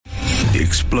The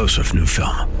explosive new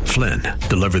film, Flynn,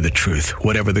 deliver the truth,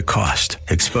 whatever the cost,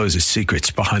 exposes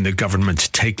secrets behind the government's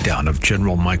takedown of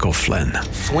General Michael Flynn.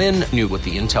 Flynn knew what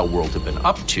the intel world had been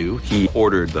up to. He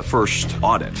ordered the first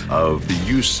audit of the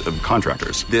use of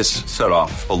contractors. This set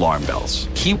off alarm bells.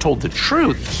 He told the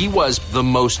truth. He was the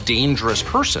most dangerous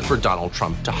person for Donald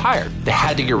Trump to hire. They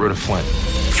had to get rid of Flynn.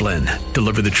 Flynn,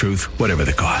 deliver the truth, whatever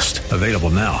the cost. Available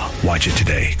now. Watch it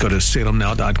today. Go to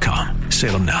salemnow.com.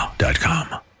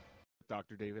 salemnow.com.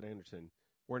 Dr. David Anderson.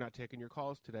 We're not taking your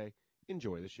calls today.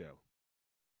 Enjoy the show.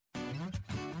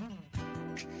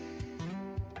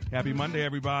 Happy Monday,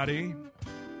 everybody.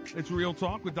 It's Real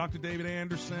Talk with Dr. David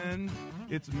Anderson.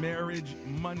 It's Marriage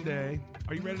Monday.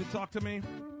 Are you ready to talk to me?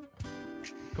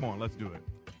 Come on, let's do it.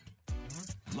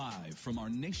 Live from our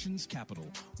nation's capital,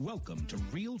 welcome to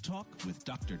Real Talk with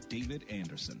Dr. David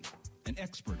Anderson. An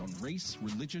expert on race,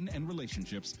 religion, and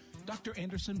relationships, Dr.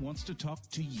 Anderson wants to talk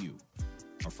to you.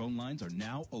 Our phone lines are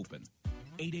now open.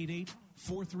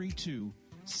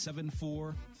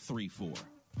 888-432-7434.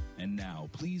 And now,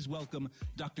 please welcome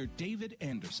Dr. David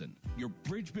Anderson, your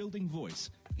bridge-building voice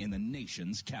in the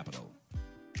nation's capital.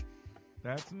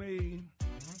 That's me.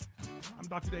 I'm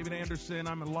Dr. David Anderson.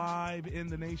 I'm live in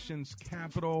the nation's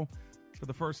capital for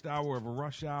the first hour of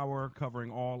Rush Hour,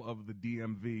 covering all of the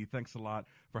DMV. Thanks a lot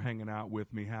for hanging out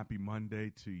with me. Happy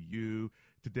Monday to you.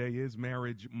 Today is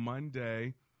Marriage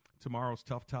Monday. Tomorrow's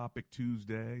Tough Topic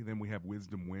Tuesday. Then we have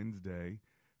Wisdom Wednesday,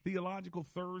 Theological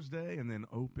Thursday, and then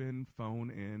Open Phone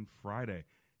In Friday.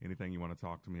 Anything you want to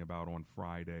talk to me about on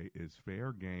Friday is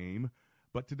fair game.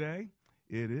 But today,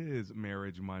 it is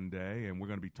Marriage Monday, and we're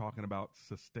going to be talking about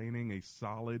sustaining a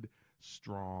solid,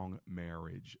 strong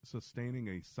marriage. Sustaining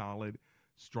a solid,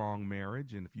 strong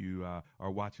marriage. And if you are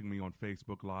watching me on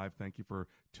Facebook Live, thank you for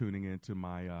tuning into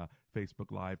my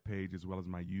Facebook Live page as well as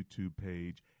my YouTube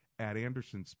page. At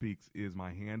Anderson Speaks is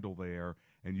my handle there,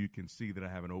 and you can see that I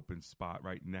have an open spot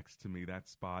right next to me. That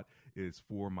spot is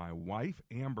for my wife,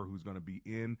 Amber, who's going to be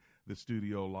in the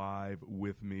studio live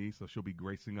with me. So she'll be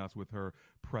gracing us with her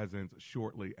presence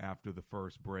shortly after the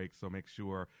first break. So make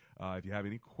sure if you have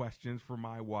any questions for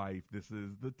my wife, this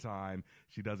is the time.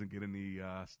 She doesn't get in the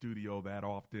studio that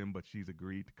often, but she's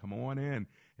agreed to come on in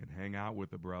and hang out with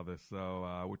the brother.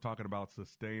 So we're talking about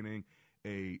sustaining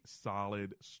a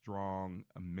solid, strong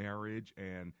marriage,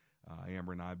 and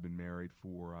Amber and I have been married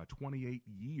for 28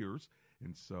 years,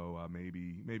 and so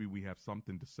maybe we have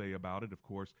something to say about it. Of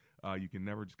course, you can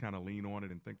never just kind of lean on it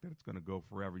and think that it's going to go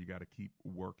forever. You got to keep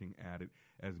working at it,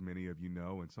 as many of you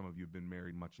know, and some of you have been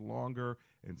married much longer,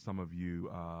 and some of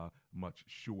you much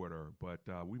shorter. But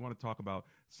we want to talk about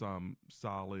some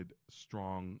solid,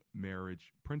 strong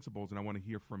marriage principles, and I want to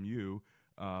hear from you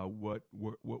what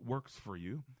works for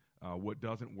you. What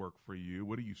doesn't work for you?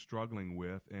 What are you struggling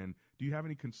with? And do you have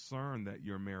any concern that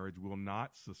your marriage will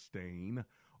not sustain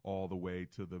all the way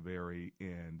to the very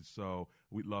end? So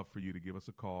we'd love for you to give us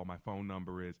a call. My phone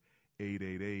number is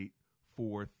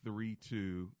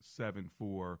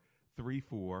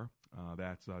 888-432-7434.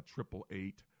 That's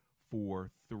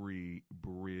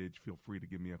 888-43-BRIDGE. Feel free to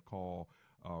give me a call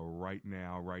right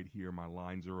now, right here. My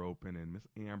lines are open, and Miss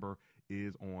Amber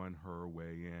is on her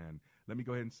way in. Let me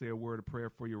go ahead and say a word of prayer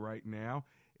for you right now,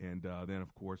 and then,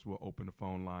 of course, we'll open the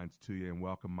phone lines to you and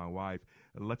welcome my wife.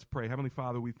 Let's pray. Heavenly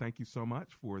Father, we thank you so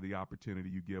much for the opportunity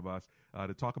you give us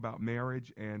to talk about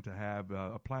marriage and to have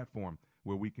a platform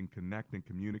where we can connect and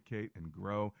communicate and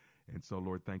grow. And so,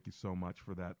 Lord, thank you so much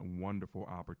for that wonderful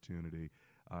opportunity.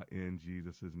 In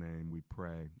Jesus' name we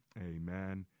pray.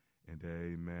 Amen and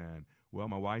amen. Well,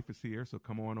 my wife is here, so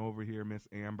come on over here, Miss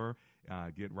Amber.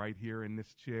 Get right here in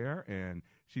this chair, and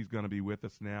she's going to be with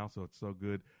us now, so it's so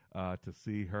good to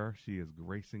see her. She is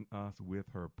gracing us with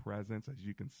her presence. As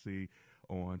you can see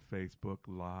on Facebook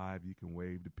Live, you can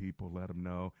wave to people, let them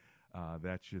know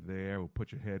that you're there. We'll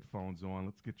put your headphones on.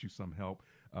 Let's get you some help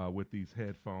with these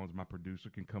headphones. My producer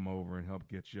can come over and help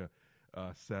get you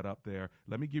set up there.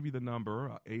 Let me give you the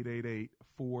number,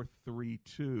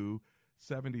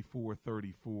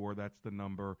 888-432-7434. That's the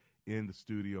number in the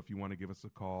studio if you want to give us a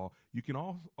call. You can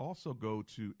also go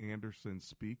to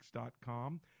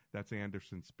AndersonSpeaks.com. That's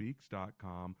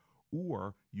AndersonSpeaks.com.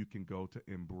 Or you can go to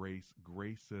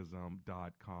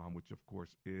EmbraceGracism.com, which, of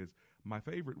course, is my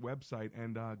favorite website.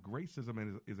 And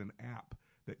Gracism is an app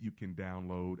that you can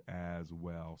download as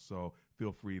well. So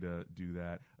feel free to do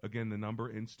that. Again, the number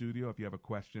in studio, if you have a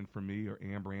question for me or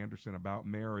Amber Anderson about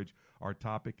marriage, our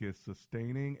topic is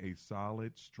sustaining a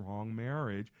solid, strong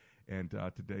marriage. And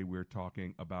today we're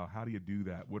talking about how do you do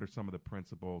that? What are some of the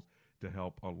principles to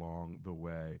help along the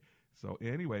way? So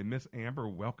anyway, Miss Amber,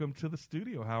 welcome to the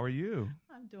studio. How are you?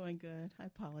 I'm doing good. I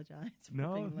apologize for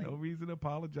No, being late. no reason to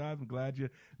apologize. I'm glad you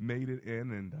made it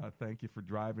in, and thank you for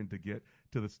driving to get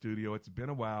to the studio. It's been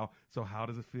a while. So how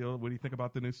does it feel? What do you think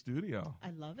about the new studio?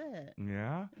 I love it.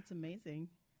 Yeah? It's amazing.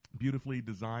 Beautifully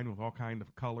designed with all kind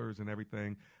of colors and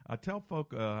everything. Tell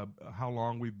folk how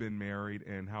long we've been married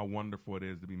and how wonderful it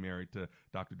is to be married to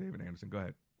Dr. David Anderson. Go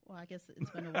ahead. Well, I guess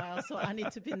it's been a while, so I need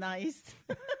to be nice.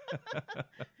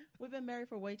 We've been married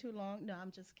for way too long. No,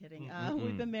 I'm just kidding.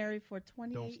 We've been married for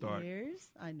 28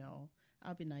 years. I know.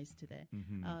 I'll be nice today.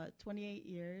 28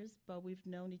 years, but we've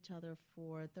known each other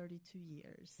for 32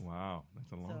 years. Wow,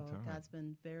 that's a long time. So God's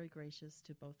been very gracious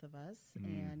to both of us,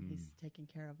 and He's taken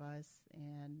care of us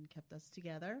and kept us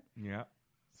together. Yeah.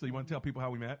 So you want to tell people how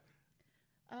we met?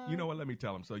 You know what? Let me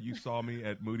tell them. So you saw me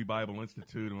at Moody Bible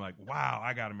Institute and like, wow,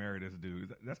 I got to marry this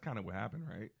dude. That's kind of what happened,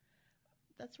 right?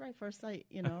 That's right. First sight,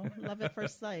 love at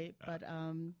first sight. But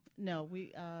no,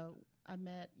 I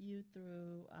met you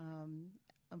through,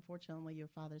 unfortunately, your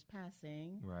father's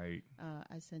passing. Right.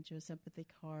 I sent you a sympathy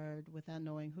card without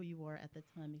knowing who you were at the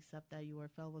time, except that you were a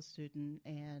fellow student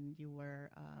and you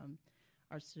were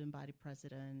our student body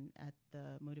president at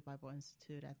the Moody Bible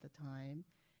Institute at the time.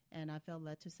 And I felt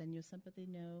led to send you a sympathy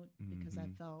note because I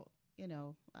felt,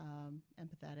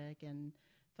 empathetic and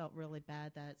felt really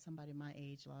bad that somebody my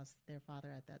age lost their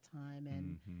father at that time.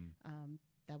 And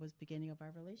that was the beginning of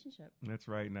our relationship. That's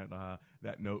right. And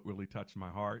that note really touched my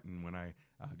heart. And when I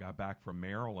got back from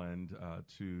Maryland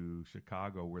to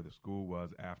Chicago, where the school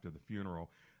was after the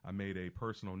funeral, I made a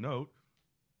personal note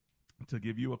to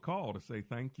give you a call to say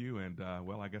thank you. And,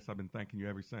 I guess I've been thanking you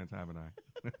ever since, haven't I?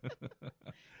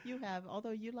 You have,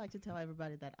 although you like to tell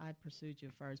everybody that I pursued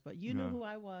you first, but you knew who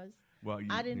I was. Well,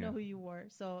 I didn't know who you were.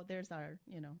 So there's our,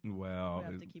 Well, we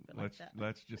have to keep it like that.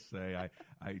 Let's just say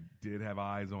I did have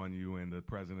eyes on you, and the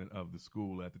president of the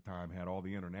school at the time had all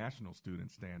the international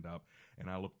students stand up, and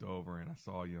I looked over and I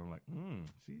saw you. I'm like,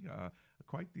 she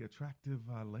quite the attractive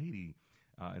lady.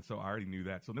 And so I already knew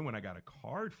that. So then when I got a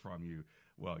card from you,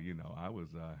 I was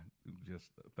just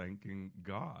thanking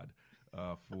God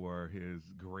for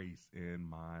his grace in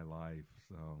my life.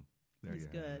 So there He's you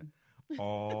good. have it.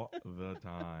 All the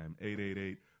time.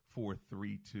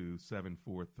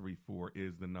 888-432-7434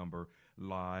 is the number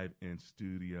live in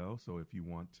studio. So if you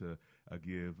want to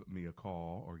give me a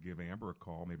call or give Amber a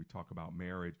call, maybe talk about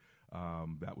marriage,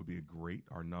 that would be great.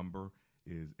 Our number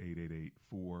is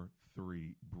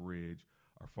 888-43-BRIDGE.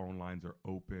 Our phone lines are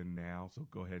open now, so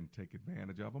go ahead and take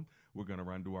advantage of them. We're going to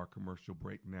run to our commercial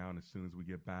break now, and as soon as we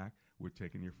get back, we're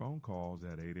taking your phone calls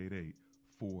at 888-43-BRIDGE.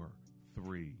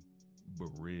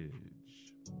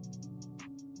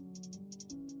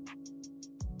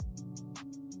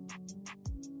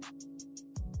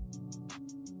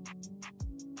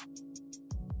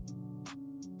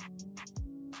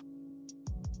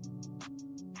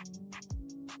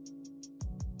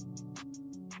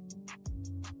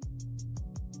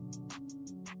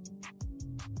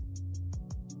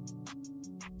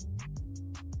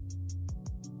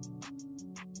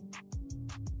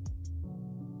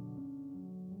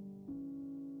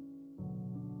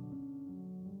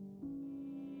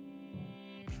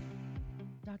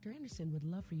 Dr. Anderson would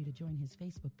love for you to join his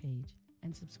Facebook page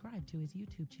and subscribe to his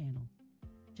YouTube channel.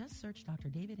 Just search Dr.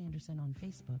 David Anderson on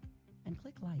Facebook and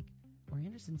click like or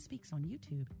Anderson Speaks on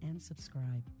YouTube and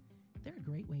subscribe. They're a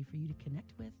great way for you to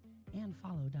connect with and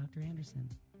follow Dr. Anderson.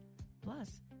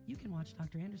 Plus, you can watch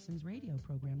Dr. Anderson's radio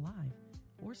program live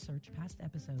or search past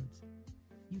episodes.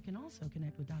 You can also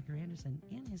connect with Dr. Anderson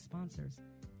and his sponsors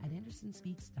at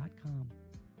AndersonSpeaks.com.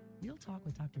 Real Talk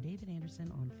with Dr. David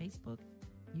Anderson on Facebook,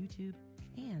 YouTube,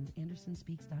 and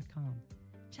AndersonSpeaks.com.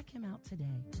 Check him out today.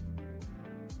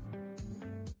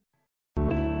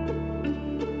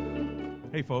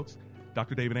 Hey folks,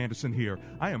 Dr. David Anderson here.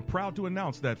 I am proud to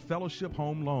announce that Fellowship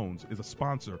Home Loans is a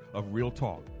sponsor of Real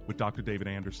Talk with Dr. David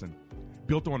Anderson.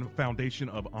 Built on a foundation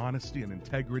of honesty and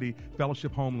integrity,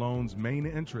 Fellowship Home Loans' main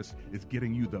interest is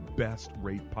getting you the best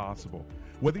rate possible.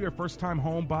 Whether you're a first-time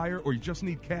home buyer or you just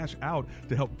need cash out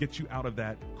to help get you out of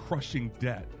that crushing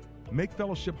debt, make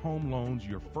Fellowship Home Loans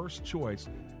your first choice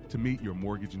to meet your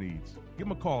mortgage needs. Give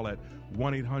them a call at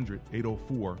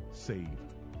 1-800-804-SAVE.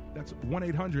 That's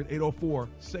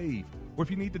 1-800-804-SAVE. Or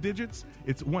if you need the digits,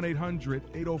 it's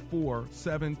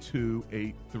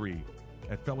 1-800-804-7283.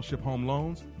 At Fellowship Home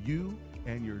Loans, you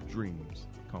and your dreams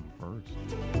come first.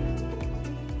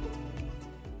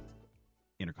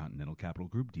 Intercontinental Capital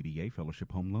Group, DBA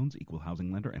Fellowship Home Loans, Equal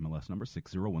Housing Lender, MLS number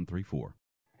 60134.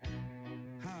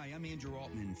 Hi, I'm I'm Andrew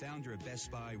Altman, founder of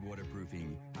Best Buy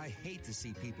Waterproofing. I hate to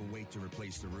see people wait to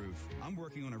replace the roof. I'm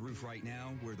working on a roof right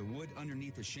now where the wood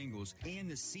underneath the shingles and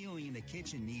the ceiling in the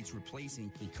kitchen needs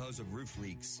replacing because of roof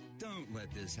leaks. Don't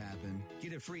let this happen.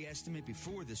 Get a free estimate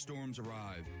before the storms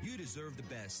arrive. You deserve the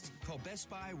best. Call Best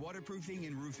Buy Waterproofing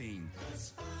and Roofing.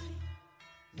 Best Buy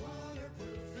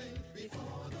Waterproofing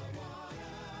before the water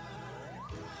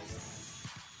rises.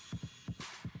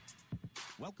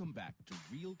 Welcome back to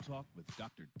Real Talk with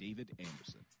Dr. David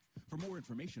Anderson. For more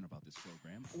information about this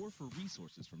program or for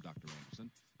resources from Dr. Anderson,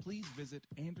 please visit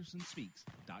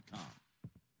AndersonSpeaks.com.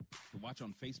 To watch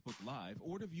on Facebook Live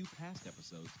or to view past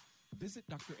episodes, visit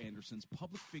Dr. Anderson's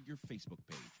public figure Facebook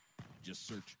page. Just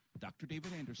search Dr.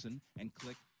 David Anderson and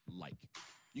click like.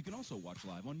 You can also watch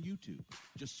live on YouTube.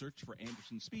 Just search for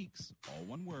Anderson Speaks, all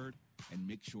one word, and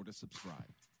make sure to subscribe.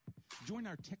 Join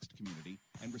our text community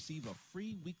and receive a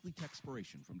free weekly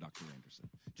textpiration from Dr. Anderson.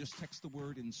 Just text the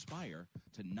word INSPIRE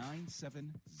to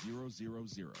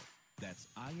 97000. That's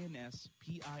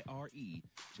INSPIRE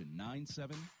to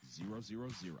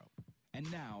 97000.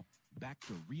 And now, back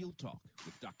to Real Talk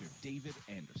with Dr. David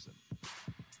Anderson.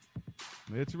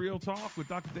 It's Real Talk with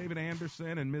Dr. David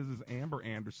Anderson and Mrs. Amber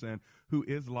Anderson, who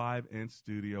is live in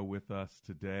studio with us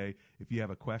today. If you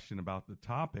have a question about the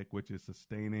topic, which is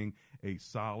sustaining a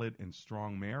solid and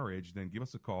strong marriage, then give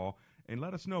us a call and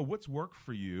let us know what's worked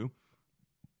for you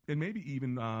and maybe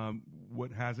even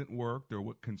what hasn't worked or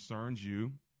what concerns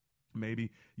you.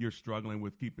 Maybe you're struggling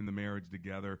with keeping the marriage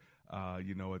together.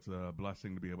 It's a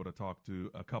blessing to be able to talk to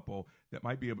a couple that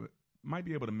might be able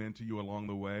to mentor you along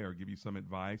the way or give you some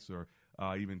advice or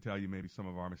even tell you maybe some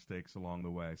of our mistakes along the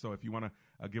way. So if you want to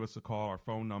give us a call, our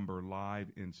phone number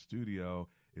live in studio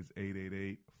is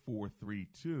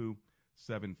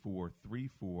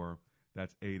 888-432-7434.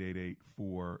 That's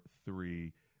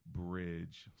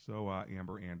 888-43-BRIDGE. So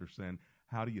Amber Anderson,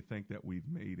 how do you think that we've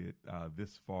made it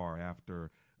this far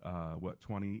after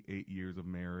 28 years of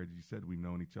marriage? You said we've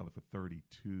known each other for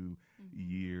 32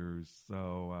 years.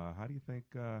 So how do you think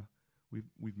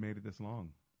we've made it this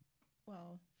long?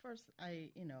 Well, first,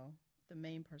 the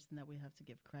main person that we have to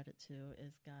give credit to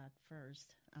is God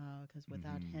first, because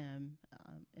without Him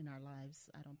in our lives,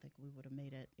 I don't think we would have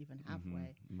made it even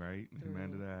halfway. Right. Through.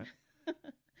 Amen to that.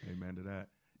 Amen to that.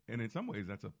 And in some ways,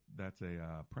 that's a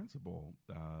principle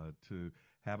to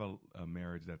have a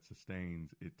marriage that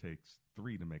sustains. It takes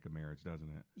three to make a marriage, doesn't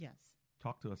it? Yes.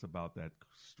 Talk to us about that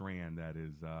strand that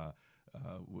is.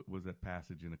 Was that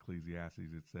passage in Ecclesiastes?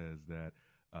 It says that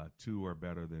two are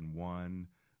better than one,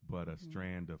 but a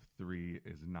strand of three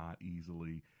is not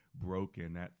easily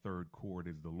broken. That third cord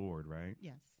is the Lord, right?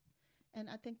 Yes. And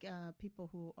I think people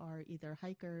who are either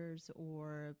hikers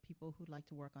or people who like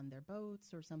to work on their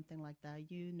boats or something like that,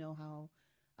 how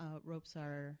ropes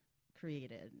are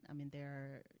created. I mean, there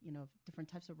are, different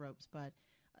types of ropes, but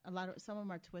some of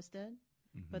them are twisted,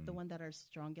 but the ones that are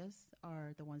strongest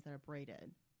are the ones that are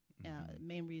braided.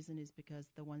 Main reason is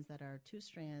because the ones that are two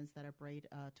strands that are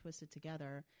twisted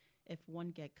together, if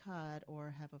one get cut or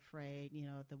have a frayed,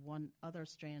 the one other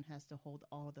strand has to hold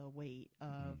all the weight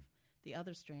of the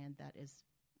other strand that is,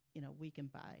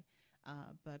 weakened by.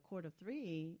 But cord of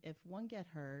three, if one get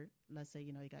hurt, let's say,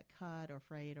 you got cut or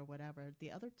frayed or whatever,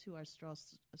 the other two are still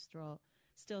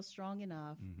strong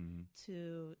enough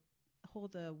to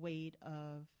hold the weight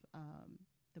of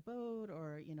the boat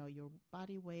or, your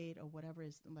body weight or whatever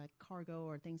is like cargo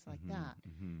or things like that.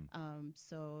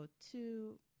 So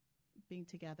two being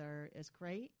together is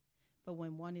great, but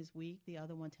when one is weak, the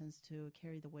other one tends to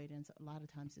carry the weight, and a lot of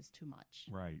times it's too much.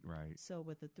 Right. So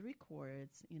with the three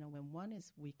cords, when one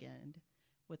is weakened,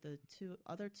 with the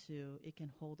other two, it can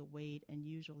hold the weight and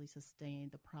usually sustain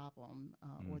the problem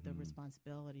or the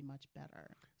responsibility much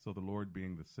better. So the Lord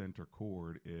being the center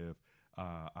cord, if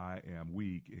I am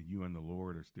weak and you and the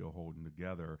Lord are still holding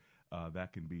together,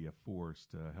 that can be a force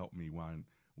to help me when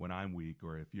I'm weak,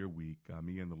 or if you're weak,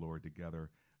 me and the Lord together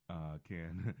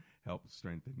can help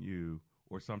strengthen you.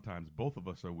 Or sometimes both of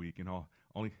us are weak, and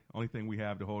only thing we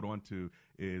have to hold on to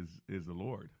is the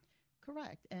Lord.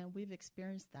 Correct. And we've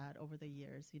experienced that over the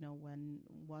years, when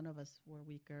one of us were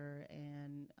weaker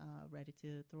and ready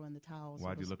to throw in the towel.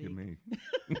 Why'd you look at me?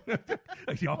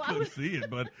 Y'all couldn't see it,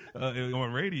 but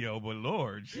on radio, but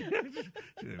Lord,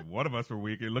 one of us were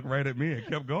weak and looked right at me and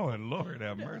kept going. Lord,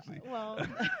 have mercy. Well,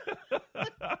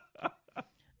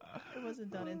 it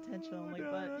wasn't done intentionally,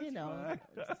 but,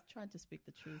 just trying to speak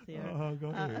the truth here.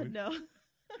 Go ahead. No.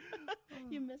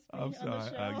 You missed me. I'm sorry. On the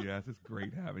show. Yes, it's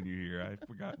great having you here. I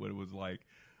forgot what it was like.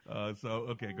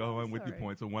 Okay, go on with your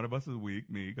point. So one of us is weak.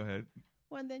 Me, go ahead.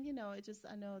 Well, and then,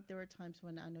 I know there were times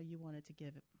when I know you wanted to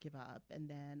give up, and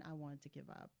then I wanted to give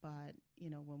up. But,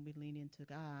 when we lean into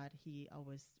God, He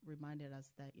always reminded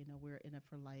us that, we're in it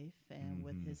for life, and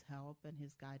with His help and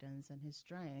His guidance and His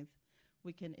strength,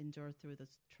 we can endure through the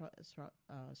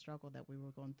struggle that we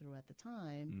were going through at the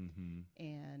time.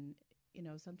 And,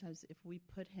 sometimes if we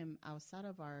put Him outside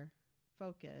of our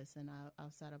focus and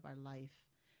outside of our life,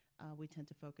 we tend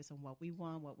to focus on what we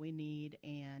want, what we need,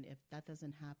 and if that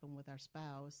doesn't happen with our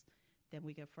spouse, then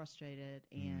we get frustrated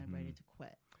and ready to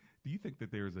quit. Do you think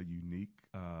that there's a unique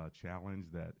challenge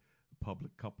that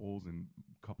public couples and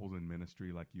couples in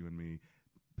ministry like you and me,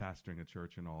 pastoring a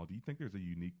church and all, do you think there's a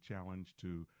unique challenge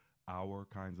to our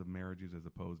kinds of marriages as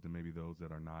opposed to maybe those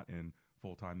that are not in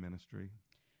full-time ministry?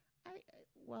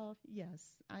 Well,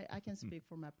 yes. I can speak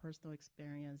for my personal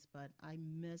experience, but I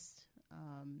missed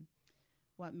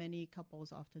what many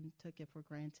couples often took it for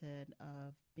granted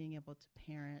of being able to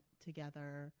parent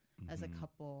together as a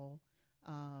couple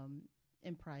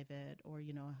in private, or,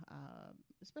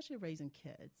 especially raising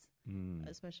kids,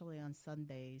 especially on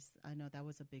Sundays. I know that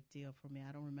was a big deal for me.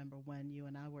 I don't remember when you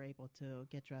and I were able to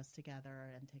get dressed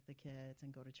together and take the kids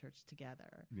and go to church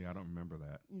together. Yeah, I don't remember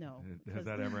that. No. Has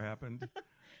that ever happened?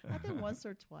 I think once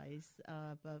or twice,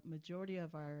 but majority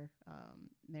of our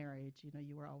marriage,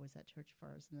 you were always at church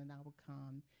first, and then I would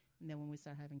come. And then when we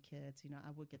start having kids,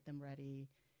 I would get them ready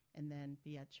and then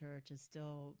be at church and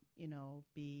still,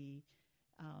 be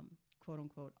quote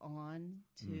unquote on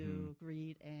to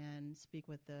greet and speak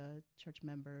with the church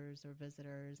members or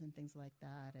visitors and things like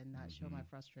that, and not show my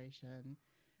frustration.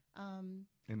 And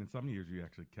in some years, you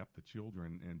actually kept the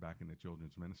children back in the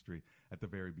children's ministry at the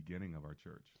very beginning of our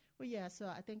church. Well, yeah, so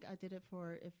I think I did it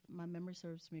for, if my memory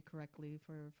serves me correctly,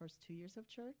 for the first 2 years of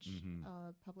church,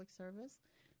 public service.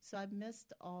 So I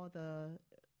missed all the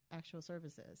actual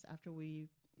services after we,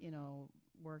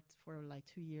 worked for like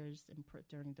 2 years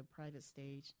during the private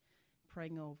stage,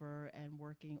 praying over and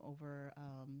working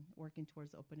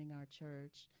towards opening our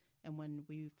church. And when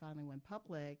we finally went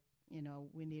public,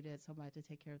 we needed somebody to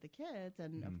take care of the kids.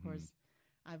 And of course,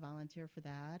 I volunteered for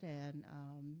that. And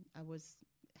I was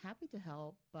happy to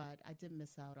help, but I did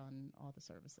miss out on all the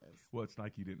services. Well, it's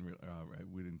like you didn't.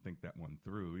 We didn't think that one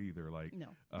through either. Like,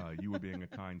 no. You were being a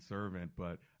kind servant,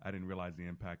 but I didn't realize the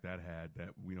impact that had.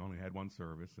 That we only had one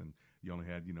service, and you only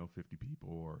had 50 people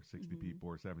or 60 people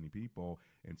or 70 people,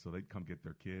 and so they'd come get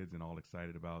their kids and all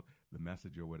excited about the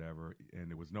message or whatever. And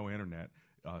there was no internet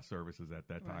services at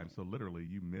that time, so literally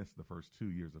you missed the first 2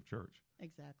 years of church.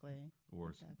 Exactly.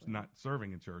 Or not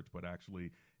serving in church, but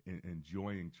actually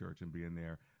enjoying church and being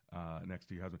there next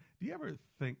to your husband. Do you ever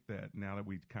think that, now that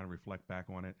we kind of reflect back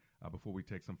on it, before we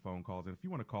take some phone calls, and if you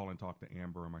want to call and talk to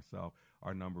Amber or myself,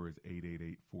 our number is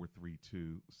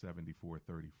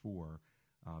 888-432-7434.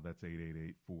 That's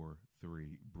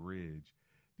 888-43-BRIDGE.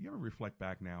 Do you ever reflect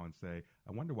back now and say,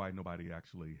 I wonder why nobody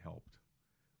actually helped?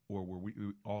 Or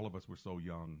all of us were so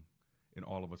young and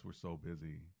all of us were so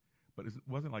busy? But it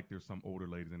wasn't like there's some older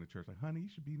ladies in the church like, honey, you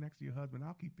should be next to your husband.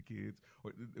 I'll keep the kids.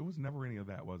 Or it was never any of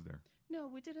that, was there? No,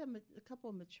 we did have a couple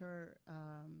of mature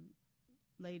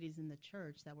ladies in the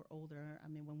church that were older. I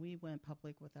mean, when we went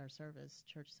public with our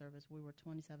church service, we were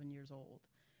 27 years old.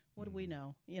 What do we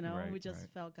know? We just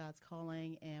felt God's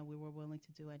calling, and we were willing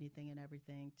to do anything and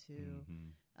everything to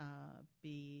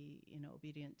be,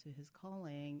 obedient to His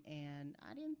calling. And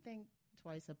I didn't think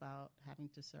twice about having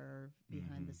to serve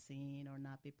behind the scene or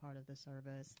not be part of the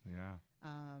service. Yeah.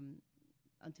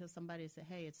 Until somebody said,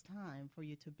 hey, it's time for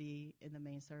you to be in the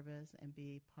main service and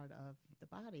be part of the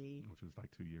body. Which was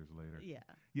like 2 years later. Yeah.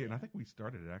 Yeah, and I think we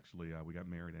started it actually. We got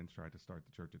married and tried to start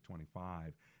the church at 25,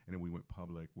 and then we went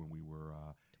public when we were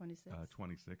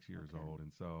 26 years old.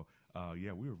 And so,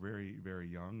 we were very, very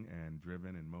young and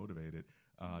driven and motivated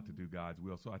to do God's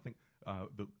will. So I think,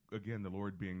 the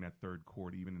Lord being that third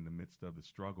cord, even in the midst of the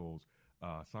struggles,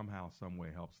 somehow, some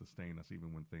way helps sustain us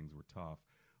even when things were tough.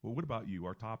 Well, what about you?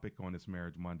 Our topic on this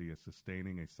Marriage Monday is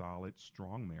sustaining a solid,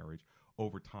 strong marriage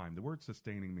over time. The word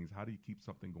sustaining means how do you keep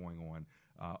something going on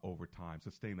over time?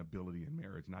 Sustainability in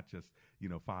marriage, not just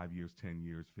 5 years, 10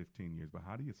 years, 15 years, but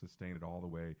how do you sustain it all the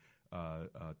way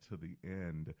to the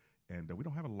end? And we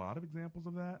don't have a lot of examples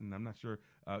of that, and I'm not sure,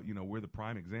 we're the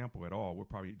prime example at all. We're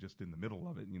probably just in the middle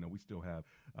of it. We still have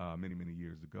many, many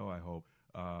years to go, I hope,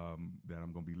 that I'm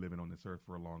going to be living on this earth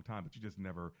for a long time, but you just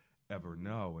never ever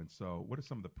know. And so what are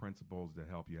some of the principles that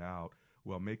help you out?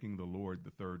 Well, making the Lord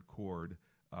the third cord,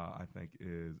 I think,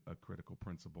 is a critical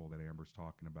principle that Amber's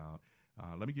talking about.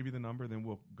 Let me give you the number, then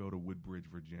we'll go to Woodbridge,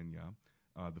 Virginia.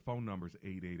 The phone number is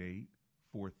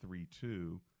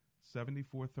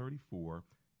 888-432-7434,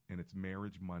 and it's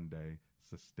Marriage Monday,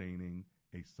 Sustaining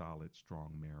a solid,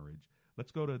 strong marriage.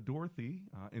 Let's go to Dorothy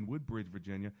in Woodbridge,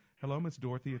 Virginia. Hello, Miss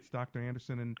Dorothy. It's Dr.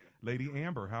 Anderson and Lady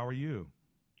Amber. How are you?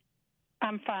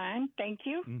 I'm fine, thank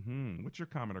you. Mm-hmm. What's your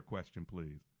comment or question,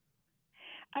 please?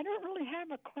 I don't really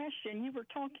have a question. You were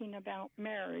talking about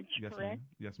marriage, Yes, correct? ma'am.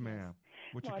 Yes, ma'am.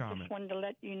 What's Well, your I comment? just wanted to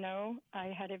let you know I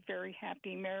had a very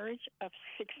happy marriage of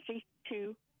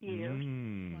 62 years.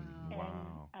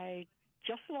 Wow. I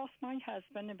just lost my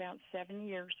husband about 7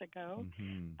 years ago.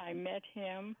 Mm-hmm. I met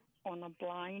him on a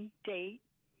blind date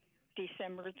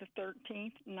December the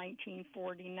 13th,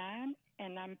 1949,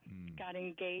 and I got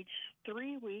engaged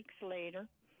 3 weeks later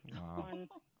on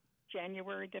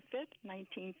January the 5th,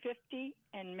 1950,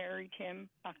 and married him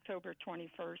October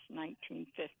 21st,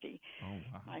 1950. Oh,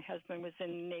 wow. My husband was in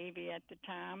the Navy at the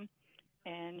time,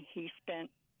 and he spent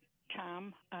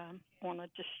time on a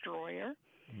destroyer.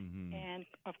 Mm-hmm. And,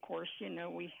 of course, you know,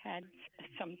 we had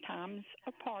some times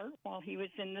apart while he was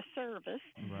in the service.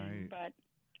 Right. But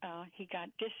he got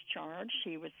discharged.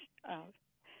 He was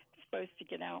supposed to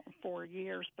get out in 4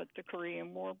 years, but the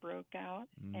Korean War broke out,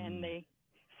 and they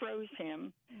froze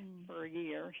him for a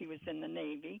year. He was in the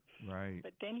Navy. Right.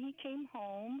 But then he came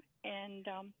home, and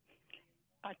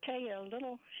I'll tell you a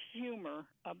little humor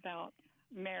about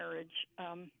marriage.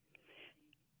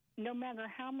 No matter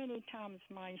how many times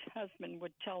my husband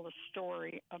would tell a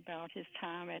story about his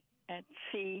time at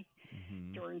sea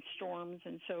during storms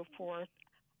and so forth,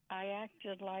 I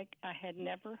acted like I had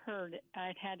never heard it.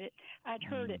 I'd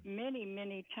heard it many,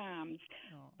 many times,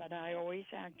 but I always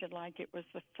acted like it was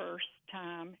the first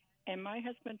time. And my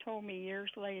husband told me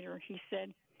years later, he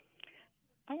said,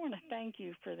 I want to thank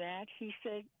you for that. He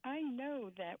said, I know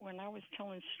that when I was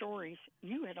telling stories,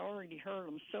 you had already heard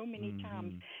them so many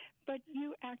times, but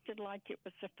you acted like it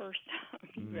was the first time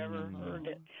you ever heard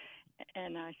it.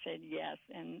 And I said, yes.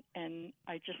 And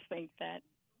I just think that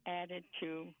added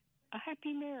to a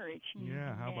happy marriage.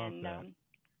 Yeah, how about that?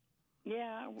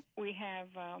 Yeah, we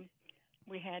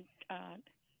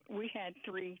had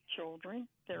 3 children.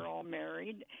 They're all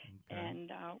married,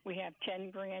 and we have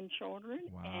 10 grandchildren,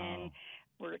 and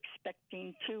we're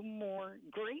expecting 2 more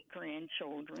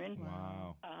great-grandchildren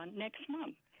next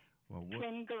month. Well,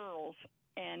 twin girls,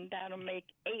 and that'll make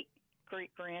 8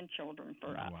 great-grandchildren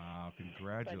for us. Wow,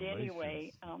 congratulations. But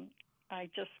anyway, I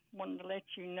just wanted to let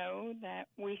you know that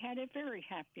we had a very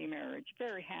happy marriage,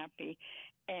 very happy,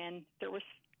 and there was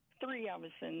 3 of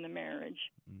us in the marriage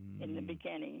in the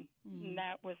beginning. And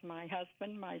that was my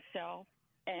husband, myself,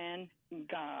 and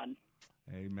God.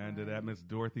 Amen to that, Miss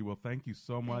Dorothy. Well, thank you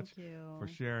so much for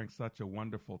sharing such a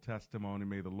wonderful testimony.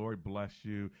 May the Lord bless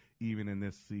you even in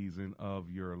this season of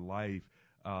your life.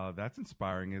 That's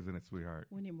inspiring, isn't it, sweetheart?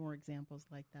 We need more examples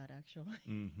like that, actually.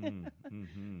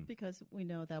 Because we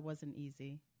know that wasn't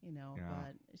easy,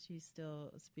 but she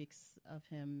still speaks of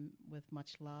him with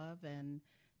much love, and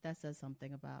that says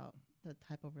something about the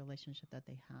type of relationship that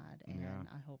they had, and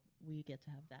I hope we get to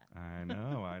have that. I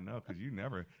know, because you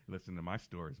never listen to my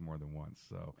stories more than once.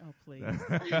 So, oh, please.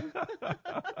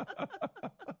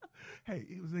 Hey,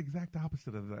 it was the exact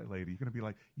opposite of that lady. You're going to be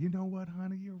like, you know what,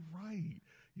 honey? You're right.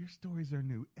 Your stories are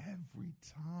new every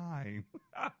time.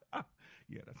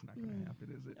 Yeah, that's not going to happen,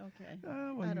 is it? Okay.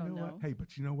 Well, I don't know. what? Hey,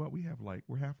 but you know what?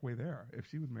 We're halfway there. If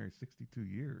she was married 62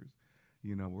 years,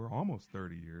 we're almost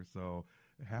 30 years. So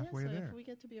halfway there. If we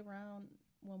get to be around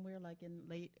when we're like in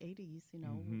late 80s,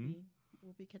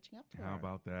 we'll be catching up to her. How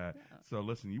about that? Yeah. So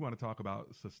listen, you want to talk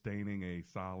about sustaining a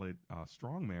solid,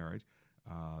 strong marriage,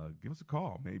 give us a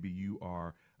call. Maybe you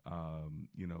are,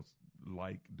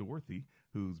 like Dorothy,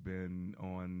 who's been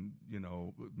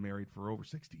married for over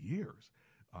 60 years.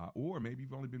 Or maybe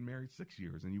you've only been married 6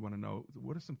 years and you want to know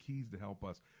what are some keys to help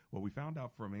us. Well, we found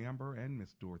out from Amber and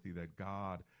Miss Dorothy that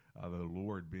God, the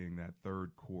Lord being that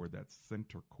third cord, that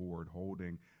center cord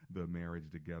holding the marriage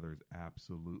together is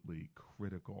absolutely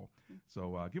critical.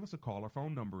 So give us a call. Our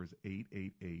phone number is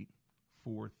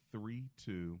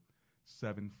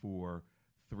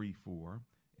 888-432-7434.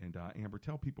 And Amber,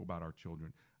 tell people about our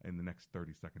children in the next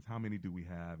 30 seconds. How many do we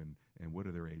have, and what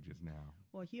are their ages now?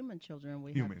 Well, human children,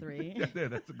 we have 3. Yeah,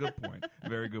 that's a good point.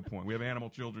 Very good point. We have animal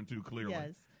children, too, clearly.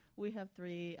 Yes, we have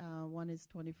 3. One is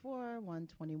 24, one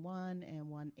 21, and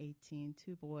one 18,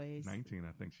 2 boys. 19,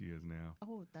 I think she is now.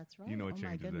 Oh, that's right. It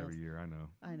changes every year. I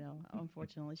know.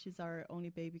 Unfortunately. She's our only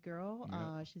baby girl.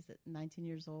 Yep. She's 19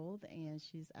 years old, and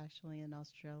she's actually in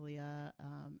Australia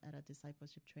at a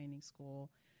discipleship training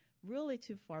school. Really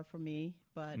too far for me,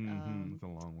 but it's a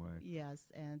long way.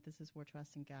 Yes, and this is where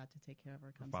trusting God to take care of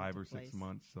her comes 5 or into 6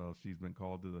 months, so she's been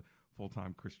called to the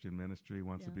full-time Christian ministry,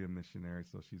 wants to be a missionary,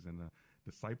 so she's in a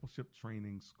discipleship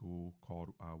training school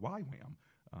called YWAM,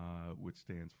 which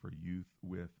stands for Youth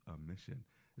with a Mission.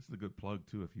 This is a good plug,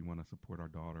 too, if you want to support our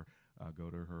daughter. Go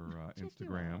to her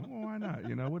Instagram. Well, why not?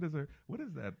 What is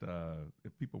that?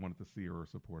 If people wanted to see her or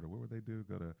support her, what would they do?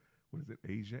 Go to, what is it,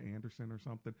 Asia Anderson or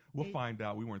something? We'll find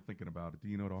out. We weren't thinking about it. Do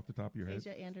you know it off the top of your head?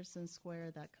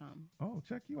 AsiaAndersonSquare.com. Oh,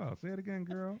 check you out. Say it again,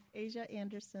 girl.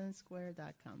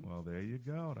 AsiaAndersonSquare.com. Well, there you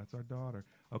go. That's our daughter.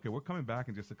 Okay, we're coming back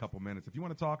in just a couple minutes. If you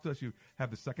want to talk to us, you have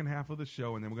the second half of the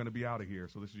show, and then we're going to be out of here.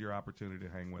 So this is your opportunity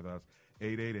to hang with us.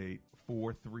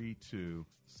 888-432-7434.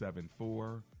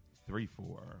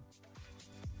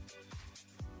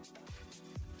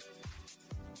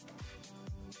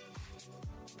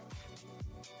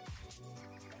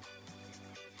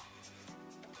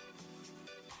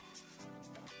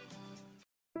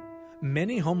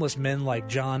 Many homeless men like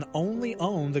John only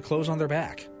own the clothes on their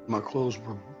back. My clothes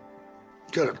were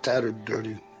kind of tattered,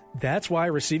 dirty. That's why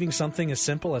receiving something as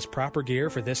simple as proper gear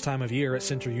for this time of year at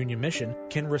Central Union Mission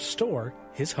can restore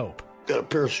his hope. Got a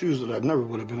pair of shoes that I never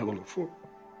would have been able to afford.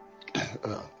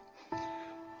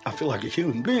 I feel like a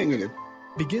human being again.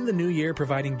 Begin the new year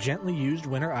providing gently used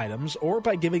winter items or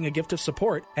by giving a gift of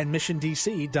support at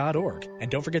missiondc.org. And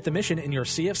don't forget the mission in your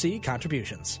CFC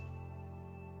contributions.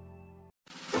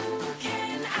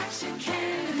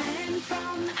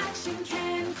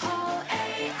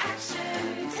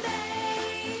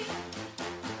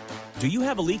 Do you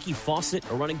have a leaky faucet,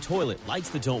 a running toilet,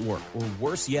 lights that don't work, or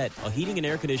worse yet, a heating and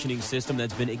air conditioning system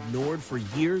that's been ignored for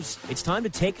years? It's time to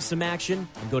take some action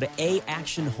and go to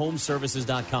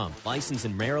aactionhomeservices.com. Licensed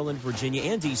in Maryland, Virginia,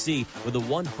 and D.C. with a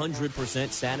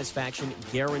 100% satisfaction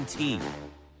guarantee.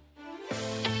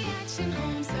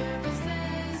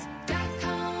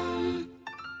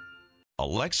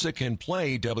 Alexa can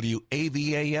play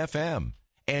WAVA-FM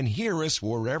and hear us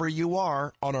wherever you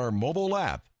are on our mobile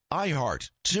app, iHeart,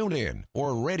 TuneIn,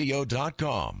 or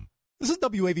radio.com. This is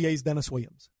WAVA's Dennis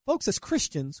Williams. Folks, as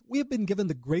Christians, we have been given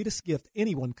the greatest gift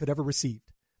anyone could ever receive,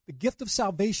 the gift of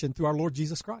salvation through our Lord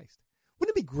Jesus Christ.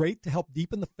 Wouldn't it be great to help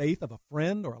deepen the faith of a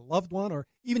friend or a loved one or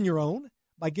even your own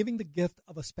by giving the gift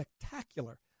of a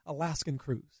spectacular Alaskan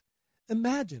cruise?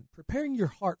 Imagine preparing your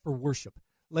heart for worship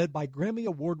led by Grammy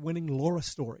Award-winning Laura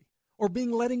Story, or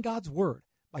being led in God's Word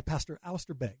by Pastor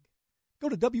Alistair Begg. Go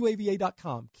to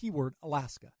WAVA.com, keyword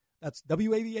Alaska. That's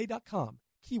WAVA.com,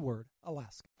 keyword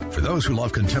Alaska. For those who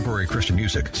love contemporary Christian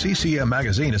music, CCM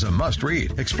Magazine is a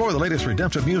must-read. Explore the latest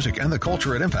redemptive music and the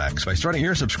culture it impacts by starting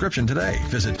your subscription today.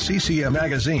 Visit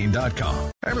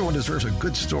ccmmagazine.com. Everyone deserves a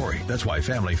good story. That's why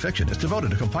Family Fiction is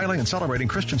devoted to compiling and celebrating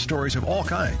Christian stories of all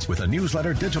kinds with a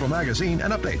newsletter, digital magazine,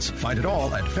 and updates. Find it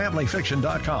all at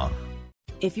familyfiction.com.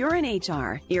 If you're in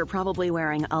HR, you're probably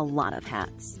wearing a lot of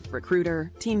hats.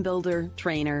 Recruiter, team builder,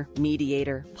 trainer,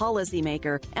 mediator,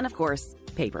 policymaker, and of course,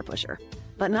 paper pusher.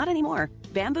 But not anymore.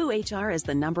 Bamboo HR is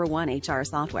the #1 HR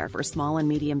software for small and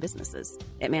medium businesses.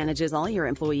 It manages all your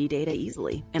employee data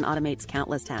easily and automates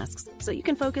countless tasks, so you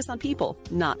can focus on people,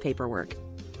 not paperwork.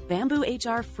 Bamboo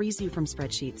HR frees you from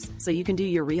spreadsheets, so you can do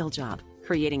your real job,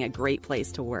 creating a great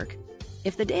place to work.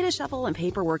 If the data shuffle and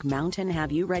paperwork mountain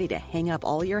have you ready to hang up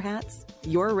all your hats,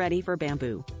 you're ready for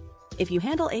Bamboo. If you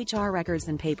handle HR records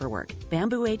and paperwork,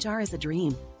 Bamboo HR is a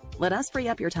dream. Let us free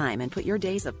up your time and put your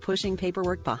days of pushing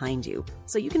paperwork behind you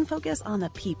so you can focus on the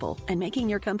people and making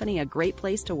your company a great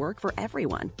place to work for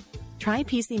everyone. Try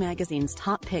PC Magazine's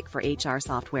top pick for HR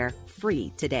software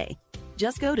free today.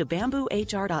 Just go to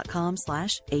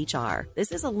bamboohr.com/HR.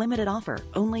 This is a limited offer,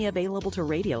 only available to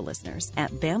radio listeners at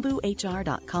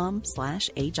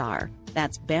bamboohr.com/HR.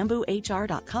 That's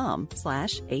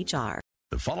bamboohr.com/HR.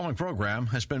 The following program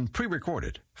has been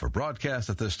pre-recorded for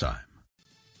broadcast at this time.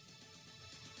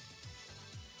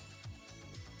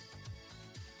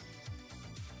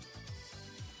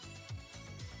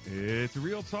 It's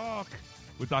Real Talk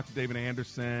with Dr. David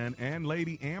Anderson and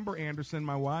Lady Amber Anderson,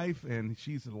 my wife, and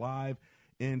she's live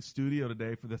in studio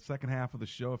today for the second half of the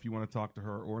show. If you want to talk to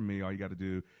her or me, all you got to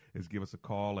do is give us a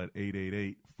call at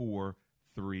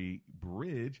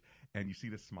 888-43-BRIDGE, and you see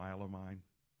the smile of mine?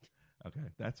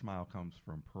 Okay, that smile comes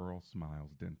from Pearl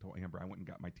Smiles Dental. Amber, I went and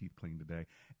got my teeth cleaned today.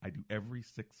 I do every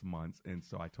 6 months, and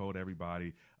so I told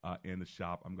everybody in the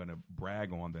shop I'm going to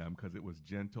brag on them because it was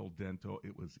gentle dental.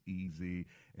 It was easy,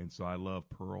 and so I love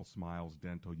Pearl Smiles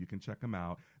Dental. You can check them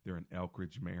out. They're in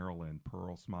Elkridge, Maryland,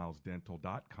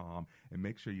 pearlsmilesdental.com, and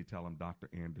make sure you tell them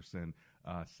Dr. Anderson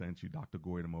sent you. Dr.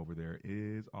 Goydam over there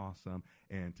is awesome,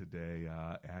 and today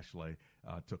Ashley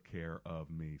took care of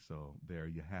me, so there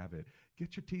you have it.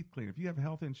 Get your teeth cleaned. If you have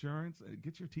health insurance,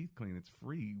 get your teeth cleaned. It's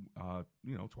free,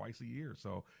 twice a year.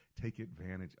 So take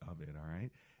advantage of it, all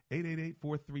right?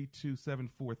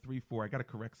 888-432-7434. I got to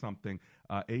correct something.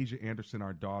 Asia Anderson,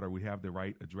 our daughter, we have the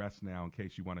right address now in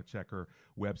case you want to check her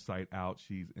website out.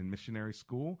 She's in missionary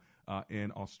school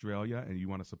in Australia, and you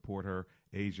want to support her.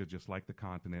 Asia, just like the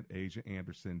continent,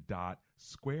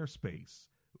 asiaanderson.squarespace.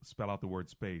 Spell out the word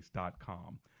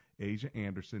space.com.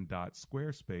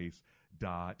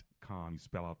 asiaanderson.squarespace.com. You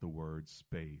spell out the word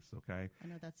space, okay? I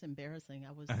know that's embarrassing.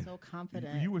 I was so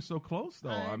confident. You were so close,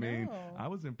 though. I mean, know. I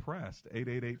was impressed.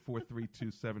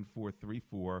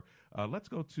 888-432-7434. Let's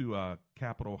go to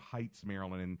Capitol Heights,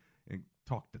 Maryland, and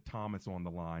talk to Thomas on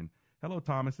the line. Hello,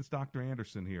 Thomas. It's Dr.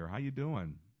 Anderson here. How you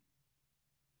doing?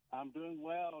 I'm doing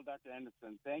well, Dr.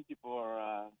 Anderson. Thank you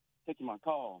for taking my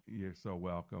call. You're so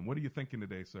welcome. What are you thinking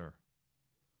today, sir?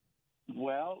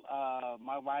 Well,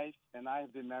 my wife and I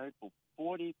have been married for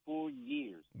 44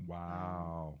 years.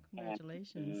 Wow.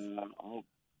 Congratulations. And,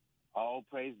 all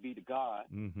praise be to God.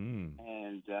 Mm-hmm.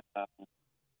 And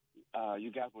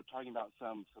you guys were talking about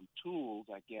some tools,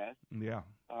 I guess. Yeah.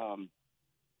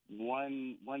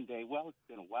 One day, well, it's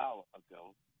been a while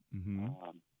ago, mm-hmm.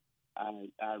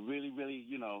 I really, really,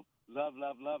 love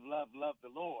the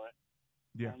Lord.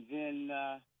 Yeah. And then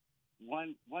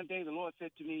one day the Lord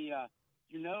said to me,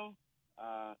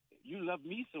 you love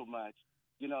me so much,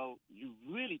 you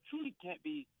really, truly can't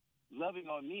be loving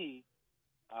on me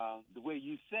the way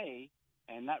you say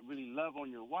and not really love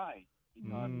on your wife.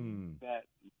 Because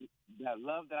that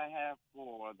love that I have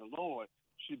for the Lord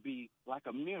should be like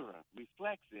a mirror,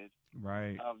 reflexive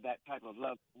right. of that type of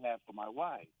love I have for my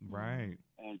wife. Right.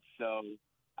 And so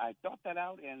I thought that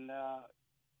out, and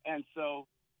so,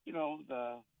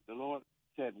 the Lord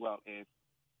said, well, if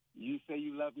you say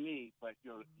you love me, but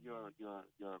your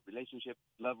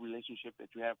love relationship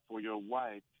that you have for your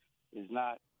wife is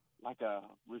not like a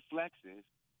reflexive,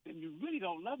 then you really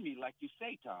don't love me like you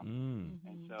say, Tom. Mm.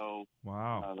 And so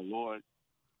wow. The Lord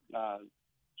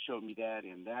showed me that,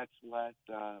 and that's what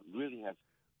really has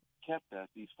kept us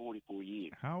these 44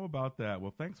 years. How about that?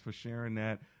 Well, thanks for sharing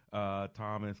that,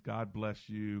 Thomas. God bless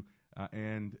you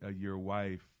and your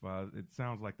wife. It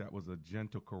sounds like that was a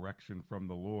gentle correction from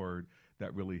the Lord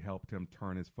that really helped him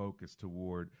turn his focus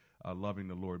toward loving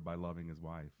the Lord by loving his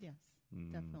wife. Yes,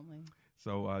 definitely.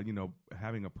 So,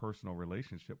 having a personal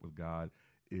relationship with God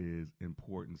is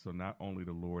important. So not only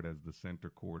the Lord as the center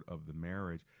cord of the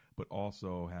marriage, but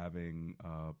also having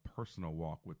a personal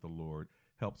walk with the Lord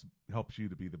helps you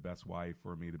to be the best wife,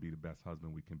 or me to be the best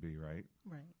husband we can be, right?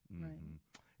 Right, right.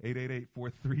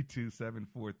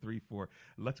 888-432-7434.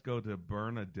 Let's go to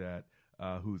Bernadette,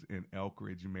 who's in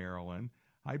Elkridge, Maryland.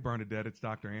 Hi, Bernadette. It's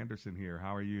Dr. Anderson here.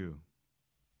 How are you?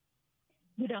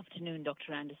 Good afternoon,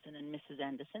 Dr. Anderson and Mrs.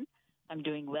 Anderson. I'm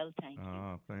doing well, thank you.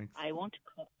 Oh, thanks. I want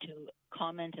to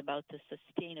comment about the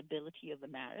sustainability of the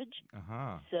marriage.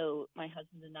 Uh-huh. So my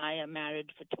husband and I are married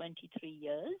for 23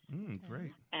 years.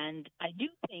 Great. And I do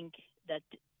think that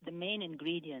the main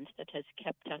ingredient that has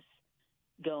kept us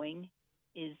going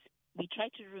is we try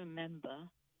to remember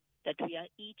that we are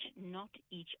not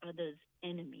each other's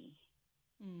enemy.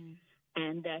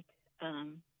 And that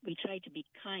we try to be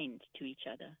kind to each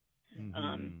other.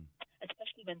 Mm-hmm.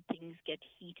 Especially when things get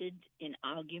heated in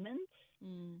arguments.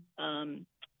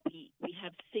 We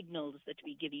have signals that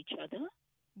we give each other.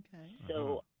 Okay.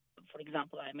 So, for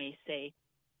example, I may say,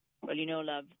 well,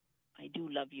 love, I do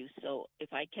love you. So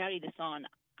if I carry this on,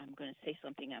 I'm going to say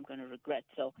something I'm going to regret.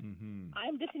 So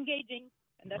I'm disengaging.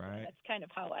 And that's kind of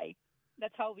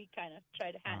that's how we kind of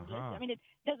try to handle it. I mean, it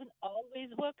doesn't always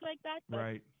work like that.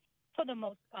 But for the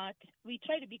most part, we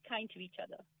try to be kind to each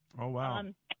other. Oh, wow.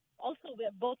 Also, we're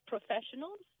both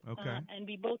professionals, and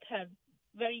we both have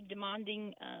very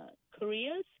demanding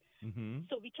careers.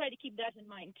 So we try to keep that in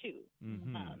mind too.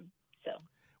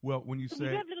 Well, when you say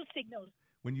we have little signals.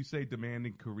 When you say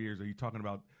demanding careers, are you talking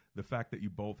about the fact that you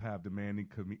both have demanding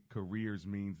careers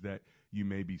means that you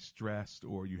may be stressed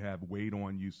or you have weight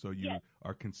on you, so you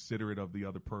are considerate of the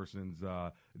other person's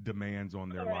demands on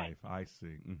their life? I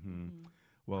see.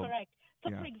 Well, correct. So,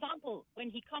 for example,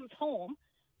 when he comes home,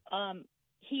 I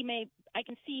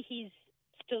can see he's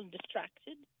still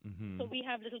distracted. So we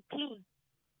have little clues.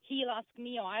 He'll ask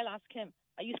me or I'll ask him,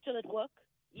 are you still at work?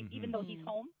 Even though he's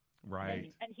home.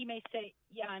 Right. And he may say,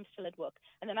 yeah, I'm still at work.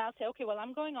 And then I'll say, okay, well,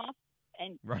 I'm going off.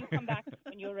 And you come back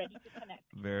when you're ready to connect.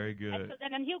 Very good. And so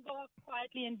then he'll go off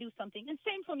quietly and do something. And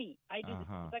same for me. I do this.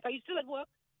 It's like, are you still at work?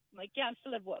 I'm like, yeah, I'm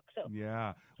still at work. So,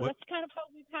 so that's kind of how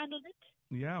we've handled it.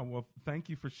 Yeah, well, thank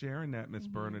you for sharing that, Miss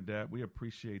Bernadette. We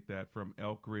appreciate that from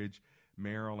Elkridge,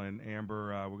 Maryland.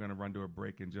 Amber, we're going to run to a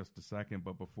break in just a second,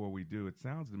 but before we do, it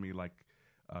sounds to me like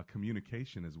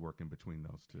communication is working between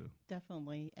those two.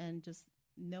 Definitely, and just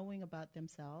knowing about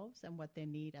themselves and what they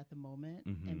need at the moment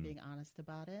and being honest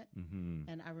about it.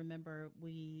 And I remember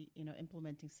we,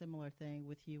 implementing similar thing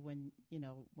with you when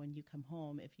you come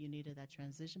home, if you needed that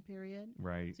transition period,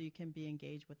 right? So you can be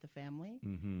engaged with the family.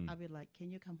 I'll be like,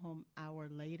 can you come home hour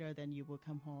later than you will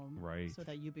come home? Right. So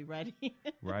that you be ready.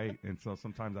 Right. And so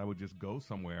sometimes I would just go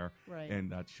somewhere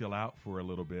and chill out for a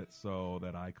little bit so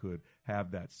that I could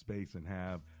have that space and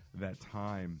have that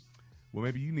time. Well,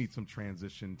 maybe you need some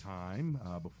transition time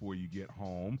before you get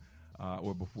home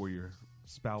or before your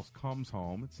spouse comes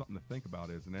home. It's something to think about,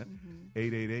 isn't it?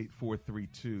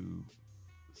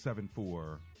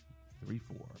 888-432-7434.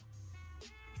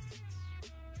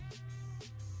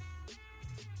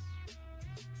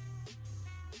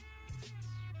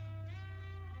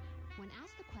 When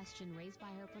asked the question raised by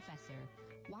her professor,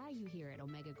 why are you here at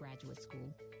Omega Graduate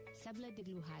School? Sebla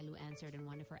Digluhailu answered in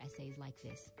one of her essays like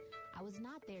this: I was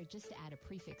not there just to add a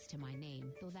prefix to my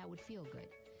name, though that would feel good.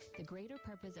 The greater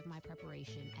purpose of my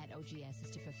preparation at OGS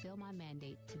is to fulfill my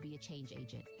mandate to be a change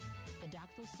agent. The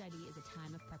doctoral study is a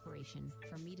time of preparation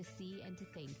for me to see and to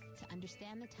think, to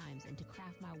understand the times, and to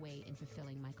craft my way in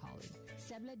fulfilling my calling.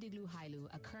 Sebla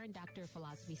Digluhailu, a current Doctor of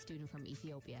Philosophy student from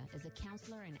Ethiopia, is a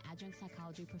counselor and adjunct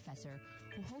psychology professor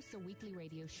who hosts a weekly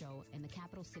radio show in the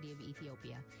capital city of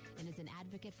Ethiopia and is an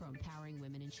advocate for empowering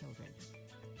women and children.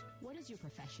 What is your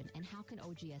profession, and how can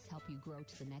OGS help you grow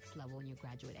to the next level in your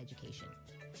graduate education?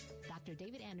 Dr.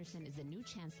 David Anderson is the new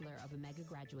chancellor of Omega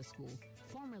Graduate School,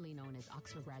 formerly known as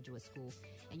Oxford Graduate School,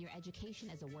 and your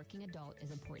education as a working adult is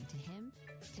important to him,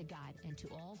 to God, and to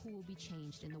all who will be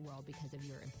changed in the world because of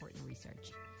your important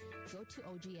research. Go to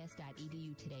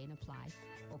ogs.edu today and apply,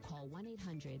 or call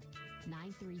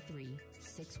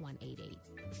 1-800-933-6188.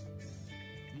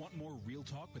 Want more Real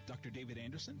Talk with Dr. David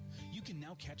Anderson? You can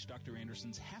now catch Dr.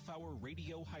 Anderson's half-hour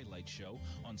radio highlight show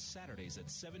on Saturdays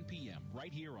at 7 p.m.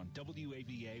 right here on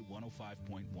WAVA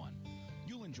 105.1.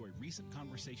 You'll enjoy recent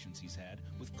conversations he's had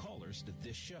with callers to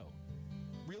this show.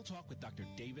 Real Talk with Dr.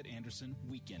 David Anderson,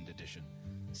 Weekend Edition.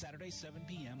 Saturday, 7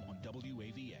 p.m. on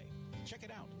WAVA. Check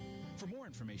it out. For more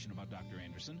information about Dr.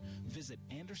 Anderson, visit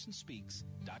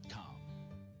AndersonSpeaks.com.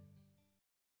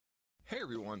 Hey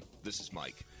everyone, this is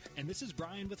Mike. And this is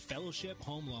Brian with Fellowship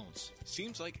Home Loans.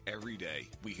 Seems like every day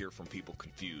we hear from people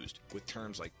confused with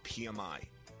terms like PMI,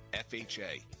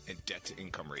 FHA, and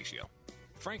debt-to-income ratio.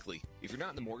 Frankly, if you're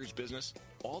not in the mortgage business,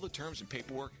 all the terms and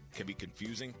paperwork can be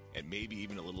confusing and maybe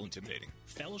even a little intimidating.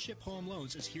 Fellowship Home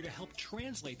Loans is here to help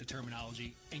translate the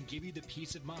terminology and give you the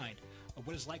peace of mind of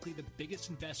what is likely the biggest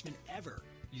investment ever,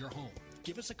 your home.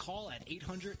 Give us a call at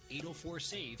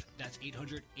 800-804-SAVE. That's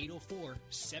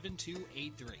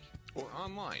 800-804-7283. Or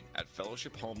online at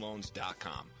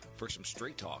fellowshiphomeloans.com for some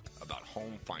straight talk about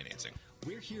home financing.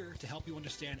 We're here to help you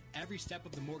understand every step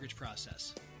of the mortgage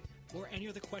process or any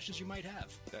other questions you might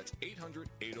have. That's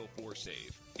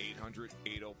 800-804-SAVE,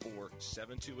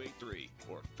 800-804-7283,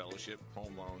 or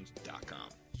fellowshiphomeloans.com.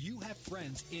 You have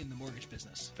friends in the mortgage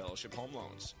business. Fellowship Home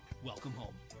Loans. Welcome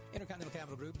home. Intercontinental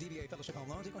Capital Group, DBA Fellowship Home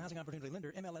Loans, Equal Housing Opportunity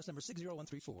Lender, MLS number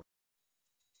 60134.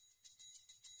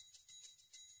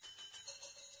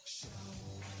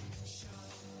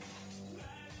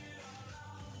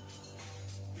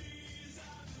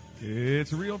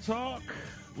 It's Real Talk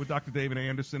with Dr. David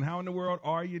Anderson. How in the world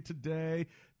are you today?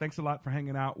 Thanks a lot for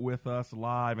hanging out with us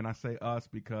live. And I say us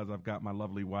because I've got my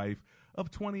lovely wife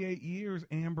of 28 years,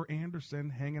 Amber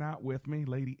Anderson, hanging out with me.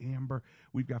 Lady Amber.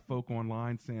 We've got folk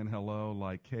online saying hello,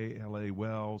 like KLA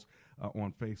Wells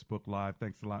on Facebook Live.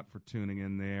 Thanks a lot for tuning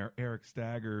in there. Eric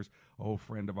Staggers, old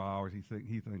friend of ours. He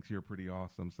thinks you're pretty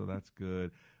awesome, so that's good.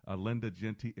 Linda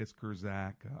Genti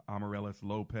Iskerzak, Amarellis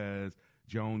Lopez,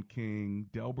 Joan King,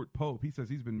 Delbert Pope. He says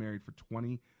he's been married for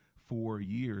 24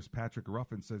 years. Patrick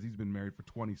Ruffin says he's been married for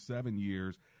 27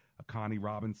 years. Connie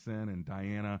Robinson and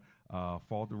Diana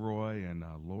Falderoy and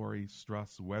Lori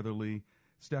Struss Weatherly,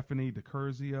 Stephanie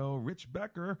DiCurzio, Rich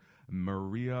Becker,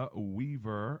 Maria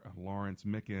Weaver, Lawrence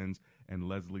Mickens, and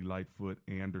Leslie Lightfoot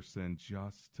Anderson,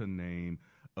 just to name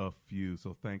a few.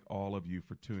 So thank all of you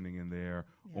for tuning in there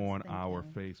on our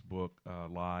Facebook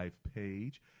Live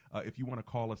page. If you want to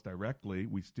call us directly,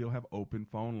 we still have open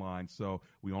phone lines, so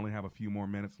we only have a few more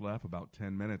minutes left, about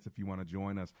 10 minutes. If you want to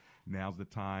join us, now's the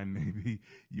time. Maybe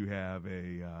you have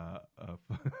I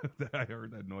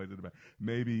heard that noise in the back.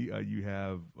 Maybe you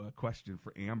have a question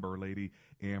for Amber. Lady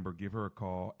Amber, give her a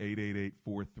call,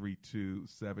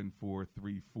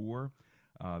 888-432-7434.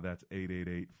 That's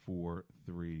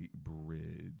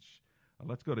 888-43-BRIDGE.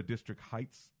 Let's go to District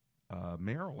Heights,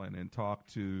 Maryland, and talk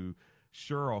to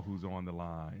Cheryl, who's on the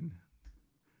line.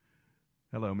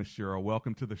 Hello, Miss Cheryl.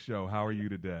 Welcome to the show. How are you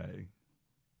today?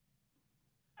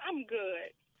 I'm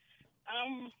good.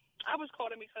 I was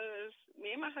calling because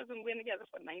me and my husband been together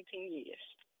for 19 years.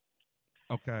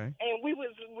 Okay. And we've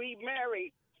been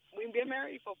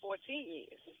married for 14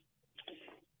 years.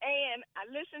 And I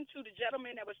listened to the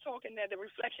gentleman that was talking there, the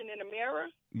reflection in the mirror.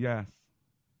 Yes.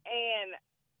 And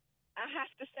I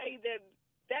have to say that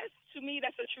to me,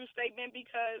 that's a true statement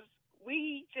because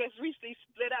we just recently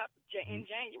split up in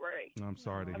January. I'm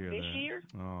sorry to hear this that. year.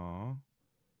 Aw.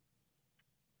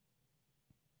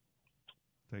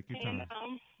 Take your time. Yeah,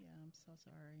 I'm so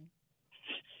sorry.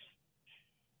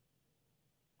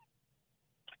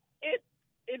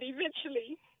 It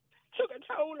eventually took a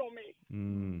toll on me.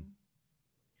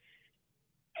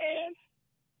 And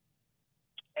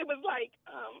it was like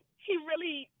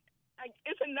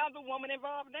it's another woman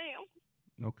involved now.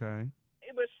 Okay.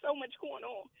 It was so much going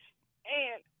on.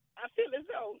 And I feel as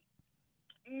though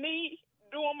me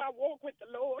doing my walk with the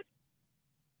Lord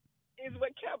is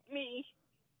what kept me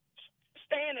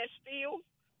standing still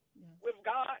with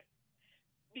God.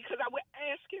 Because I would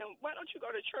ask him, why don't you go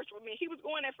to church with me? He was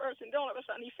going at first, and then all of a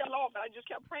sudden he fell off, and I just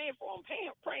kept praying for him,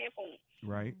 praying for him.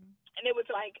 Right. And it was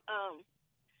like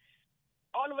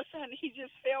all of a sudden he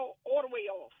just fell all the way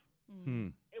off.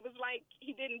 It was like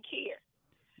he didn't care.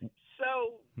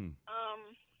 So,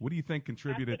 what do you think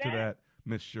contributed to that,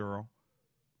 Miss Cheryl?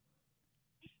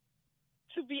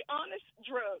 To be honest,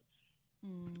 drugs.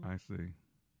 I see.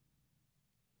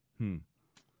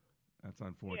 That's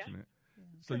unfortunate.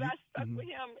 Because I stuck with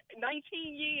him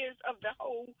 19 years of the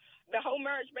whole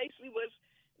marriage basically was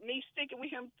me sticking with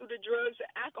him through the drugs and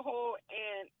alcohol,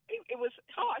 and it was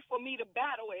hard for me to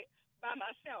battle it by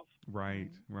myself. Right,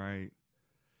 right.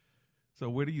 So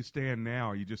where do you stand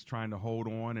now? Are you just trying to hold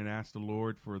on and ask the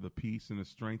Lord for the peace and the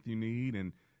strength you need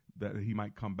and that he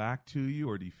might come back to you,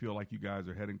 or do you feel like you guys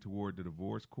are heading toward the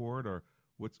divorce court, or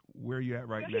where are you at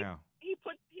right now?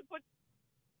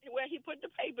 He put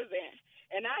the papers in,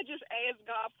 and I just asked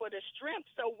God for the strength.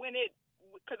 So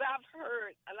because I've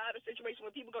heard a lot of situations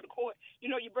when people go to court, you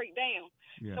break down.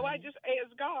 Yeah. So I just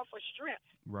asked God for strength.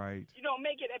 Right.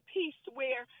 Make it a peace to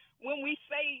where when we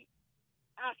say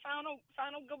our final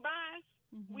goodbyes,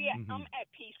 I'm at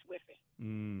peace with it.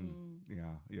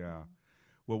 Yeah.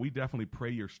 Well, we definitely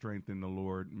pray your strength in the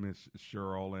Lord, Miss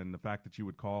Cheryl, and the fact that you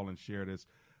would call and share this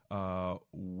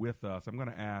with us. I'm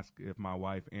going to ask if my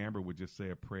wife, Amber, would just say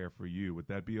a prayer for you. Would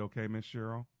that be okay, Miss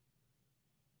Cheryl?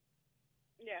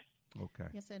 Yes. Okay.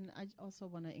 Yes, and I also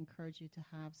want to encourage you to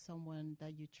have someone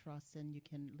that you trust and you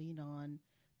can lean on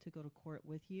to go to court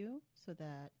with you so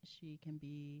that she can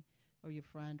be, or your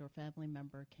friend or family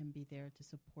member can be there to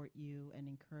support you and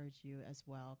encourage you as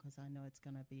well, because I know it's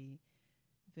going to be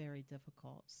very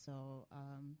difficult. So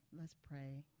let's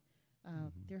pray.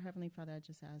 Dear Heavenly Father, I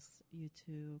just ask you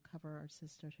to cover our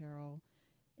sister Cheryl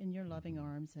in your loving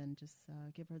arms and just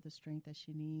give her the strength that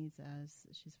she needs as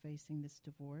she's facing this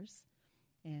divorce.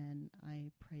 And I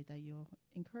pray that you'll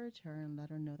encourage her and let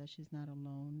her know that she's not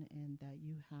alone and that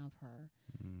you have her,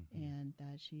 and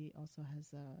that she also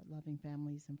has loving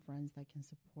families and friends that can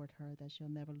support her, that she'll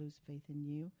never lose faith in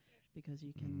you because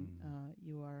you can,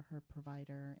 you are her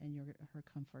provider and you're her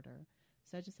comforter.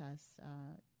 So I just ask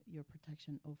your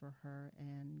protection over her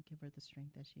and give her the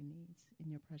strength that she needs.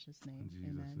 In your precious name,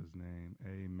 In Jesus' amen. name,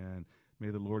 amen. May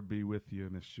the Lord be with you,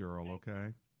 Miss Cheryl,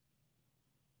 okay?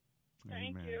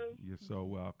 Thank Amen. you. You're so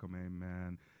welcome.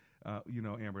 Amen.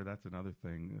 Amber, that's another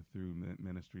thing through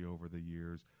ministry over the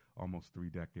years, almost 3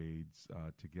 decades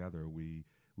together. We've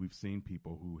seen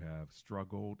people who have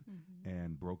struggled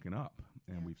and broken up,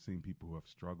 and we've seen people who have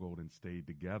struggled and stayed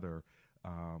together.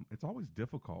 It's always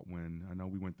difficult when, I know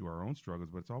we went through our own struggles,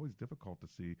 but it's always difficult to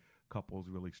see couples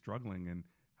really struggling. And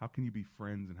how can you be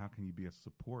friends and how can you be a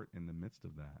support in the midst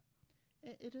of that?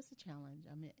 It is a challenge.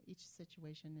 I mean, each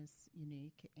situation is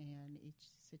unique, and each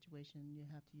situation you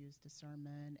have to use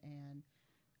discernment and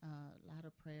a lot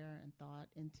of prayer and thought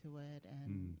into it.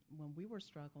 And when we were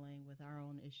struggling with our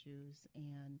own issues,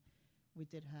 and we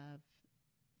did have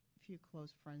a few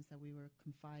close friends that we were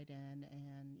confide in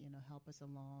and, help us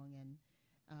along and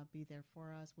be there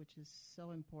for us, which is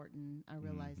so important. I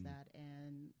realized that.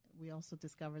 And we also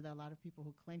discovered that a lot of people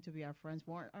who claim to be our friends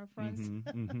weren't our friends.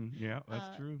 Yeah,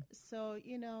 that's true. So,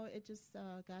 it just,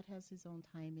 God has his own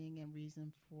timing and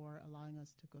reason for allowing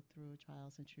us to go through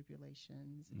trials and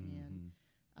tribulations. And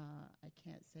I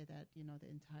can't say that, the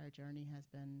entire journey has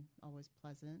been always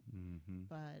pleasant,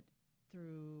 but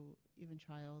through even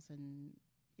trials and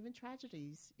even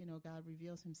tragedies, God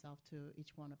reveals himself to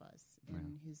each one of us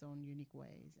in his own unique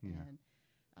ways. Yeah. And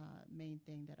main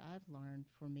thing that I've learned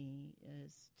for me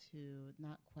is to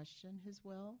not question his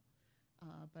will,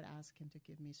 but ask him to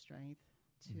give me strength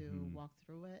to walk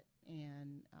through it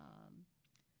and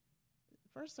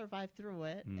first survive through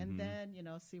it, and then,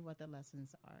 see what the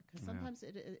lessons are. Because sometimes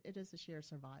it is a sheer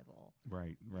survival.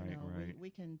 Right. We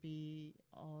can be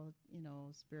all,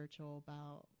 spiritual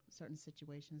about certain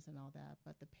situations and all that,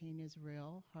 but the pain is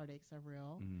real, heartaches are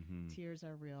real, tears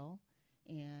are real,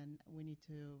 and we need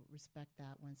to respect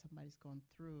that when somebody's going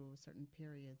through certain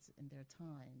periods in their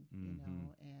time,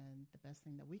 and the best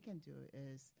thing that we can do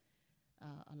is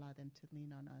allow them to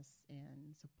lean on us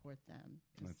and support them.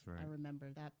 That's right. I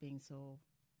remember that being so,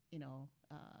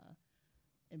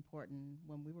 important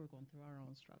when we were going through our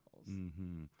own struggles.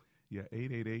 Yeah,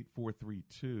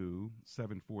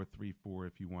 888-432-7434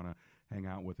 if you want to hang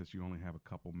out with us. You only have a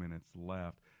couple minutes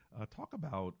left. Talk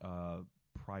about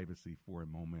privacy for a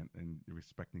moment and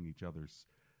respecting each other's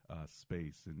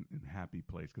space and happy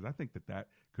place, because I think that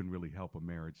can really help a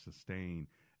marriage sustain.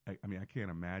 I mean, I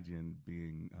can't imagine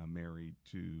being married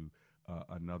to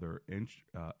another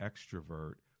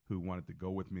extrovert who wanted to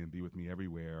go with me and be with me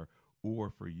everywhere,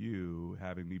 or for you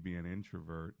having me be an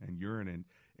introvert and you're an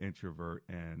introvert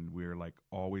and we're like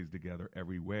always together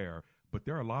everywhere. But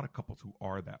there are a lot of couples who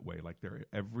are that way. Like they're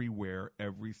everywhere,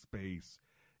 every space,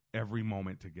 every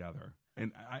moment together.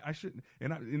 And I shouldn't,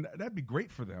 and that'd be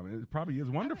great for them. It probably is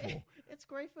wonderful. I mean, it's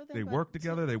great for them. They work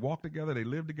together, they walk together, they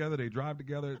live together, they drive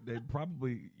together. They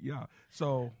probably,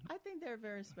 So I think they're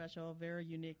very special, very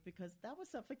unique, because that would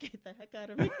suffocate the heck out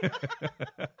of me.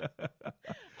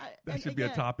 That should be a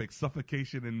topic: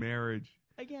 suffocation in marriage.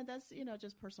 Again, that's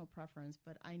just personal preference,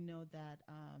 but I know that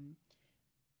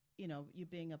you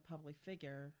being a public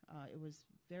figure, it was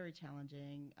very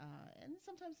challenging, and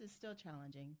sometimes it's still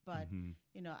challenging. But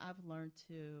I've learned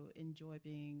to enjoy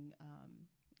being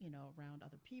around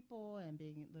other people and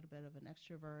being a little bit of an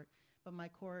extrovert. But my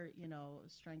core,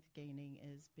 strength gaining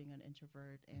is being an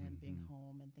introvert and being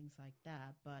home and things like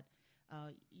that. But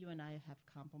you and I have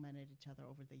complimented each other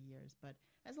over the years. But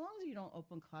as long as you don't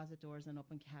open closet doors and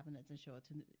open cabinets and show it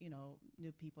to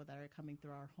new people that are coming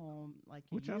through our home, like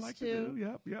you Which used I like to do.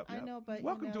 Yep. I know, but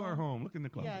welcome to our home. Look in the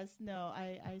closet. Yes, no,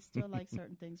 I still like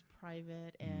certain things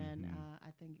private, and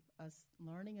I think us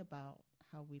learning about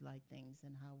how we like things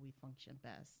and how we function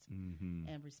best,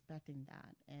 and respecting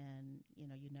that, and you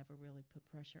never really put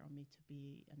pressure on me to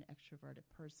be an extroverted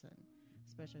person,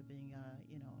 especially being a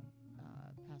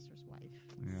pastor's wife.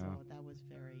 Yeah. So that was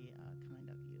very kind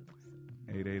of you.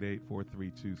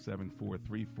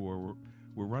 888-432-7434.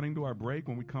 We're running to our break.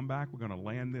 When we come back, we're going to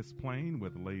land this plane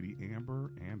with Lady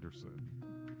Amber Anderson.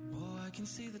 Oh, I can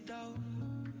see the doubt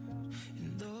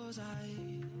in those eyes.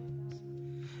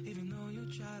 Even though you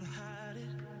try to hide it,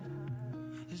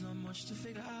 there's not much to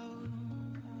figure out,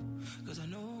 'cause I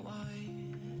know why.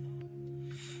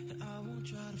 And I won't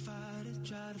try to fight it,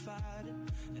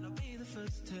 and I'll be the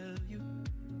first to tell you,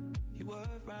 you were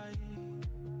right.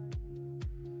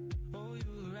 Oh, you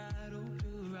were right,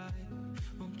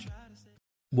 won't try to say.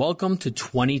 Welcome to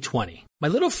 2020. My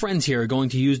little friends here are going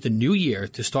to use the new year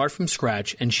to start from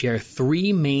scratch and share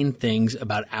 3 main things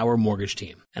about our mortgage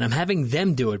team. And I'm having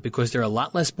them do it because they're a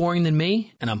lot less boring than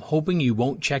me, and I'm hoping you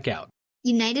won't check out.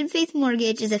 United Faith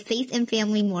Mortgage is a faith and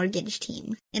family mortgage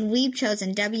team, and we've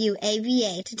chosen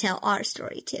WAVA to tell our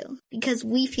story too, because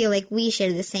we feel like we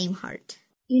share the same heart.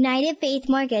 United Faith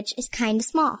Mortgage is kind of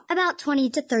small, about 20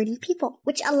 to 30 people,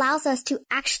 which allows us to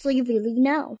actually really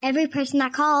know every person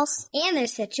that calls and their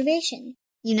situation.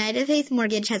 United Faith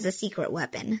Mortgage has a secret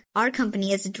weapon. Our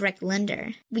company is a direct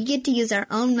lender. We get to use our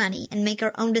own money and make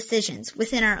our own decisions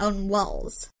within our own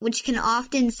walls, which can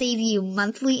often save you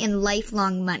monthly and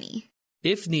lifelong money.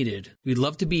 If needed, we'd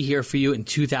love to be here for you in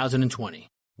 2020.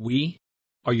 We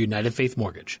are United Faith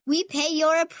Mortgage. We pay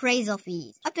your appraisal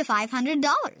fees, up to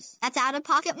 $500. That's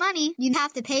out-of-pocket money you'd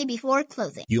have to pay before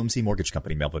closing. UMC Mortgage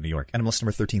Company, Melville, New York. NMLS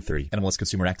number 1330.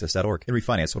 NMLSConsumerAccess.org. In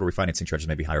refinance, total refinancing charges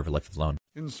may be higher over life of loan.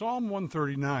 In Psalm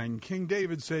 139, King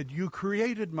David said, "You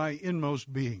created my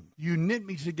inmost being. You knit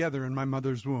me together in my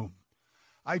mother's womb.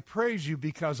 I praise you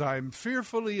because I am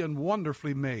fearfully and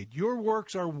wonderfully made. Your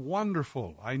works are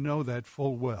wonderful. I know that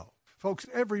full well." Folks,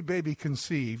 every baby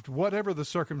conceived, whatever the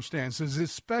circumstances,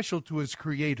 is special to its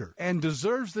creator and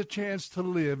deserves the chance to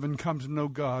live and come to know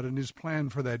God and his plan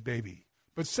for that baby.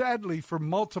 But sadly, for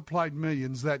multiplied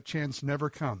millions, that chance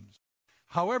never comes.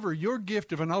 However, your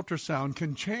gift of an ultrasound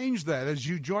can change that as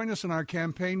you join us in our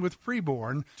campaign with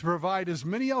Preborn to provide as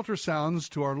many ultrasounds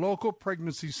to our local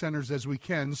pregnancy centers as we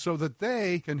can so that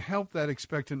they can help that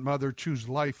expectant mother choose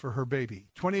life for her baby.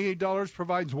 $28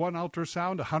 provides 1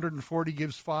 ultrasound, $140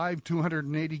 gives 5,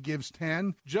 $280 gives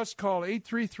 10. Just call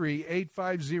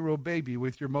 833-850-BABY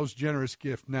with your most generous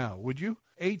gift now, would you?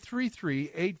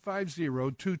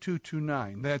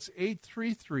 833-850-2229. That's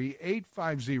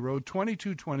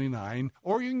 833-850-2229.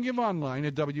 or you can give online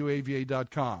at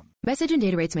WAVA.com. Message and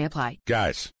data rates may apply.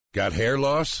 Guys, got hair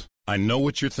loss? I know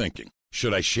what you're thinking.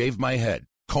 Should I shave my head,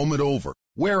 comb it over,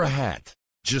 wear a hat?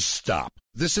 Just stop.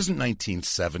 This isn't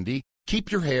 1970.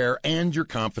 Keep your hair and your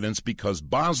confidence because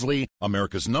Bosley,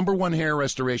 America's #1 hair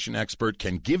restoration expert,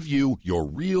 can give you your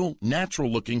real,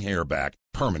 natural-looking hair back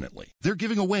permanently. They're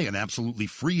giving away an absolutely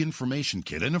free information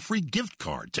kit and a free gift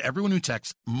card to everyone who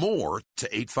texts MORE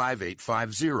to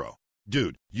 85850.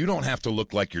 Dude, you don't have to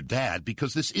look like your dad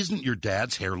because this isn't your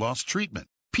dad's hair loss treatment.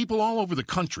 People all over the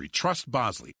country trust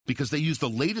Bosley because they use the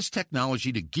latest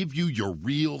technology to give you your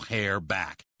real hair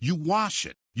back. You wash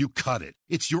it, you cut it.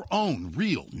 It's your own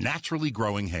real, naturally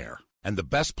growing hair. And the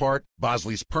best part,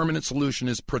 Bosley's permanent solution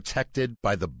is protected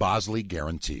by the Bosley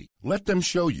Guarantee. Let them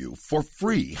show you for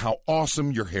free how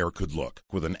awesome your hair could look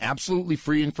with an absolutely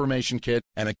free information kit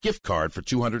and a gift card for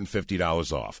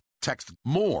 $250 off. Text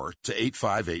MORE to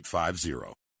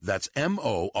 85850. That's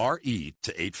MORE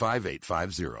to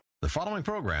 85850. The following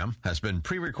program has been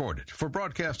pre-recorded for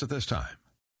broadcast at this time.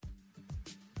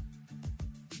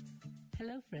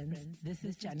 Hello, friends. This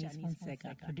is Janice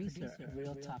Fonseca, producer of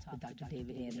Real Talk with Dr.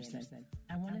 David Anderson.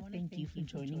 I want to thank you for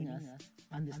joining us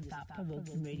on this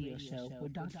thought-provoking radio show where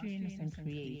Dr. Anderson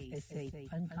creates a safe,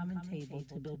 uncommon table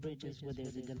to build bridges where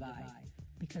there's a divide.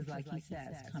 Because like he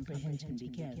says, comprehension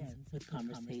begins with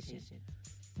conversation.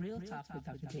 Real Talk with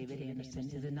Dr. David Anderson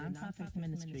is a nonprofit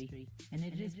ministry, and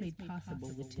it is made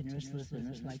possible with generous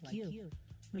listeners like you.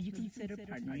 Will you consider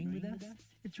partnering with us?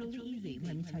 It's really easy.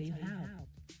 Let me tell you how.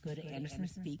 Go to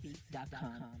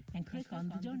AndersonSpeaks.com and click on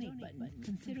the donate button.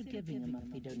 Consider giving a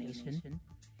monthly donation.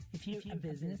 If you're a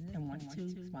business and want to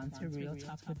sponsor Real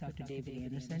Talk with Dr. David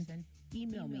Anderson,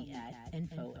 email me at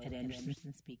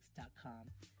info@AndersonSpeaks.com.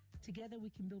 Together we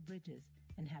can build bridges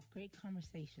and have great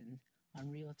conversations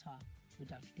on Real Talk with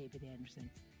Dr. David Anderson.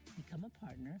 Become a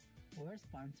partner or a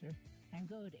sponsor and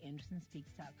go to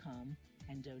AndersonSpeaks.com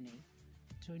and donate.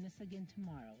 Join us again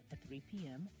tomorrow at 3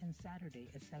 p.m. and Saturday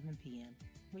at 7 p.m.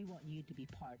 We want you to be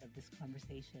part of this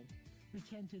conversation. We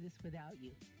can't do this without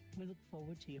you. We look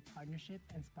forward to your partnership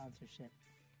and sponsorship.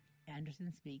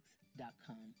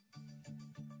 AndersonSpeaks.com.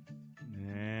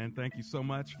 And thank you so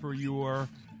much for your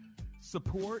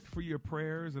support, for your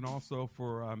prayers, and also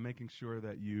for making sure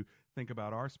that you think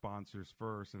about our sponsors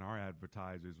first and our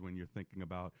advertisers when you're thinking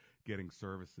about getting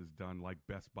services done like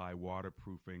Best Buy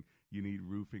Waterproofing. You need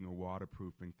roofing or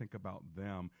waterproofing. Think about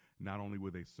them. Not only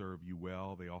will they serve you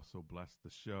well, they also bless the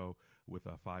show with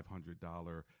a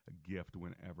 $500 gift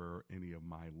whenever any of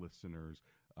my listeners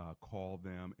call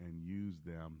them and use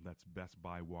them. That's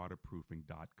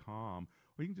bestbuywaterproofing.com.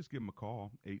 Or you can just give them a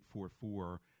call,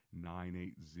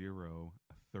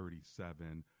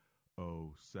 844-980-3707.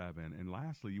 And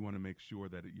lastly, you want to make sure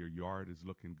that your yard is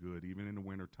looking good, even in the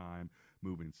wintertime,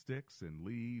 moving sticks and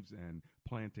leaves and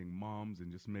planting mums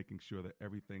and just making sure that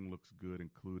everything looks good,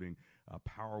 including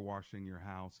power washing your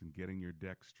house and getting your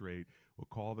deck straight. We'll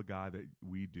call the guy that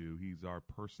we do. He's our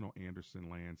personal Anderson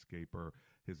landscaper.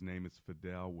 His name is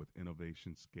Fidel with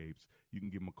Innovationscapes. You can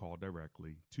give him a call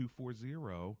directly,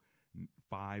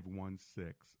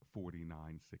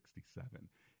 240-516-4967.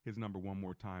 His number one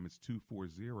more time is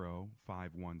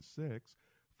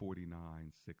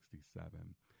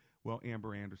 240-516-4967. Well,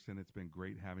 Amber Anderson, it's been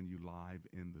great having you live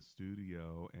in the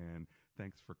studio, and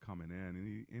thanks for coming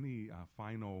in. Any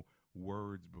final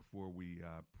words before we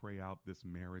pray out this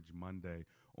Marriage Monday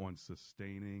on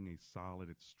sustaining a solid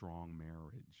and strong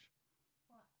marriage?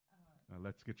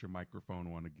 Let's get your microphone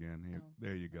on again. Here,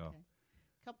 there you go. Okay.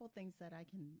 A couple of things that I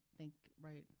can think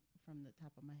right from the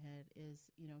top of my head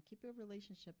is, keep your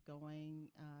relationship going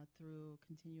through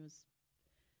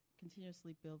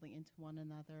continuously building into one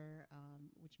another,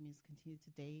 which means continue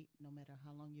to date no matter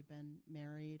how long you've been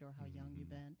married or how young you've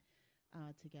been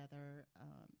together.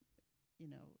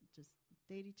 Just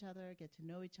date each other, get to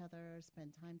know each other,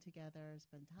 spend time together,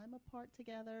 spend time apart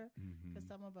together, because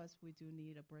some of us, we do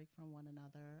need a break from one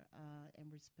another,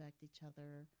 and respect each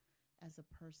other as a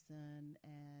person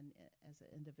and as an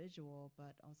individual,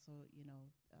 but also,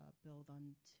 build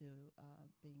on to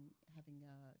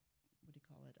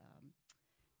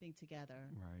being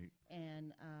together. Right.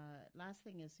 And last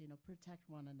thing is, protect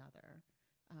one another,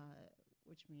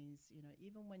 which means,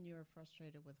 even when you're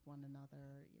frustrated with one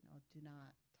another, do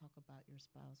not talk about your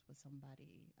spouse with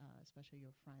somebody, especially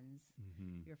your friends,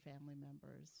 your family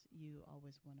members. You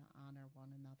always want to honor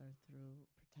one another through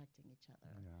protecting each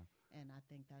other. Yeah. And I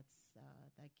think that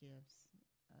gives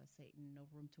Satan no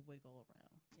room to wiggle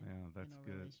around. Yeah, that's in our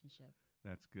good. Relationship.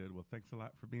 That's good. Well, thanks a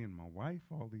lot for being my wife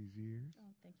all these years.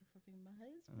 Oh, thank you for being my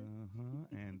husband.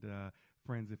 And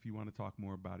friends, if you want to talk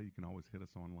more about it, you can always hit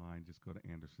us online. Just go to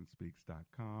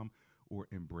andersonspeaks.com or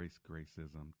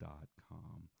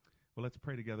embracegracism.com. Well, let's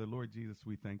pray together. Lord Jesus,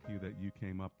 we thank you that you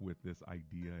came up with this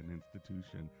idea and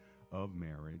institution of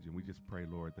marriage. And we just pray,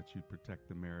 Lord, that you protect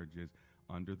the marriages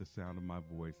under the sound of my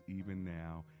voice even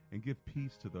now, and give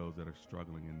peace to those that are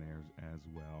struggling in theirs as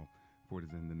well. For it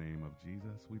is in the name of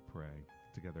Jesus we pray.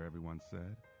 Together everyone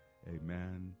said,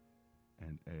 amen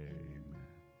and amen.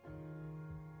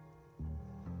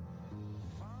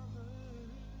 Father,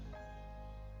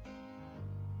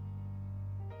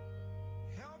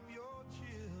 help your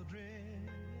children.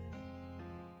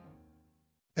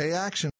 A Action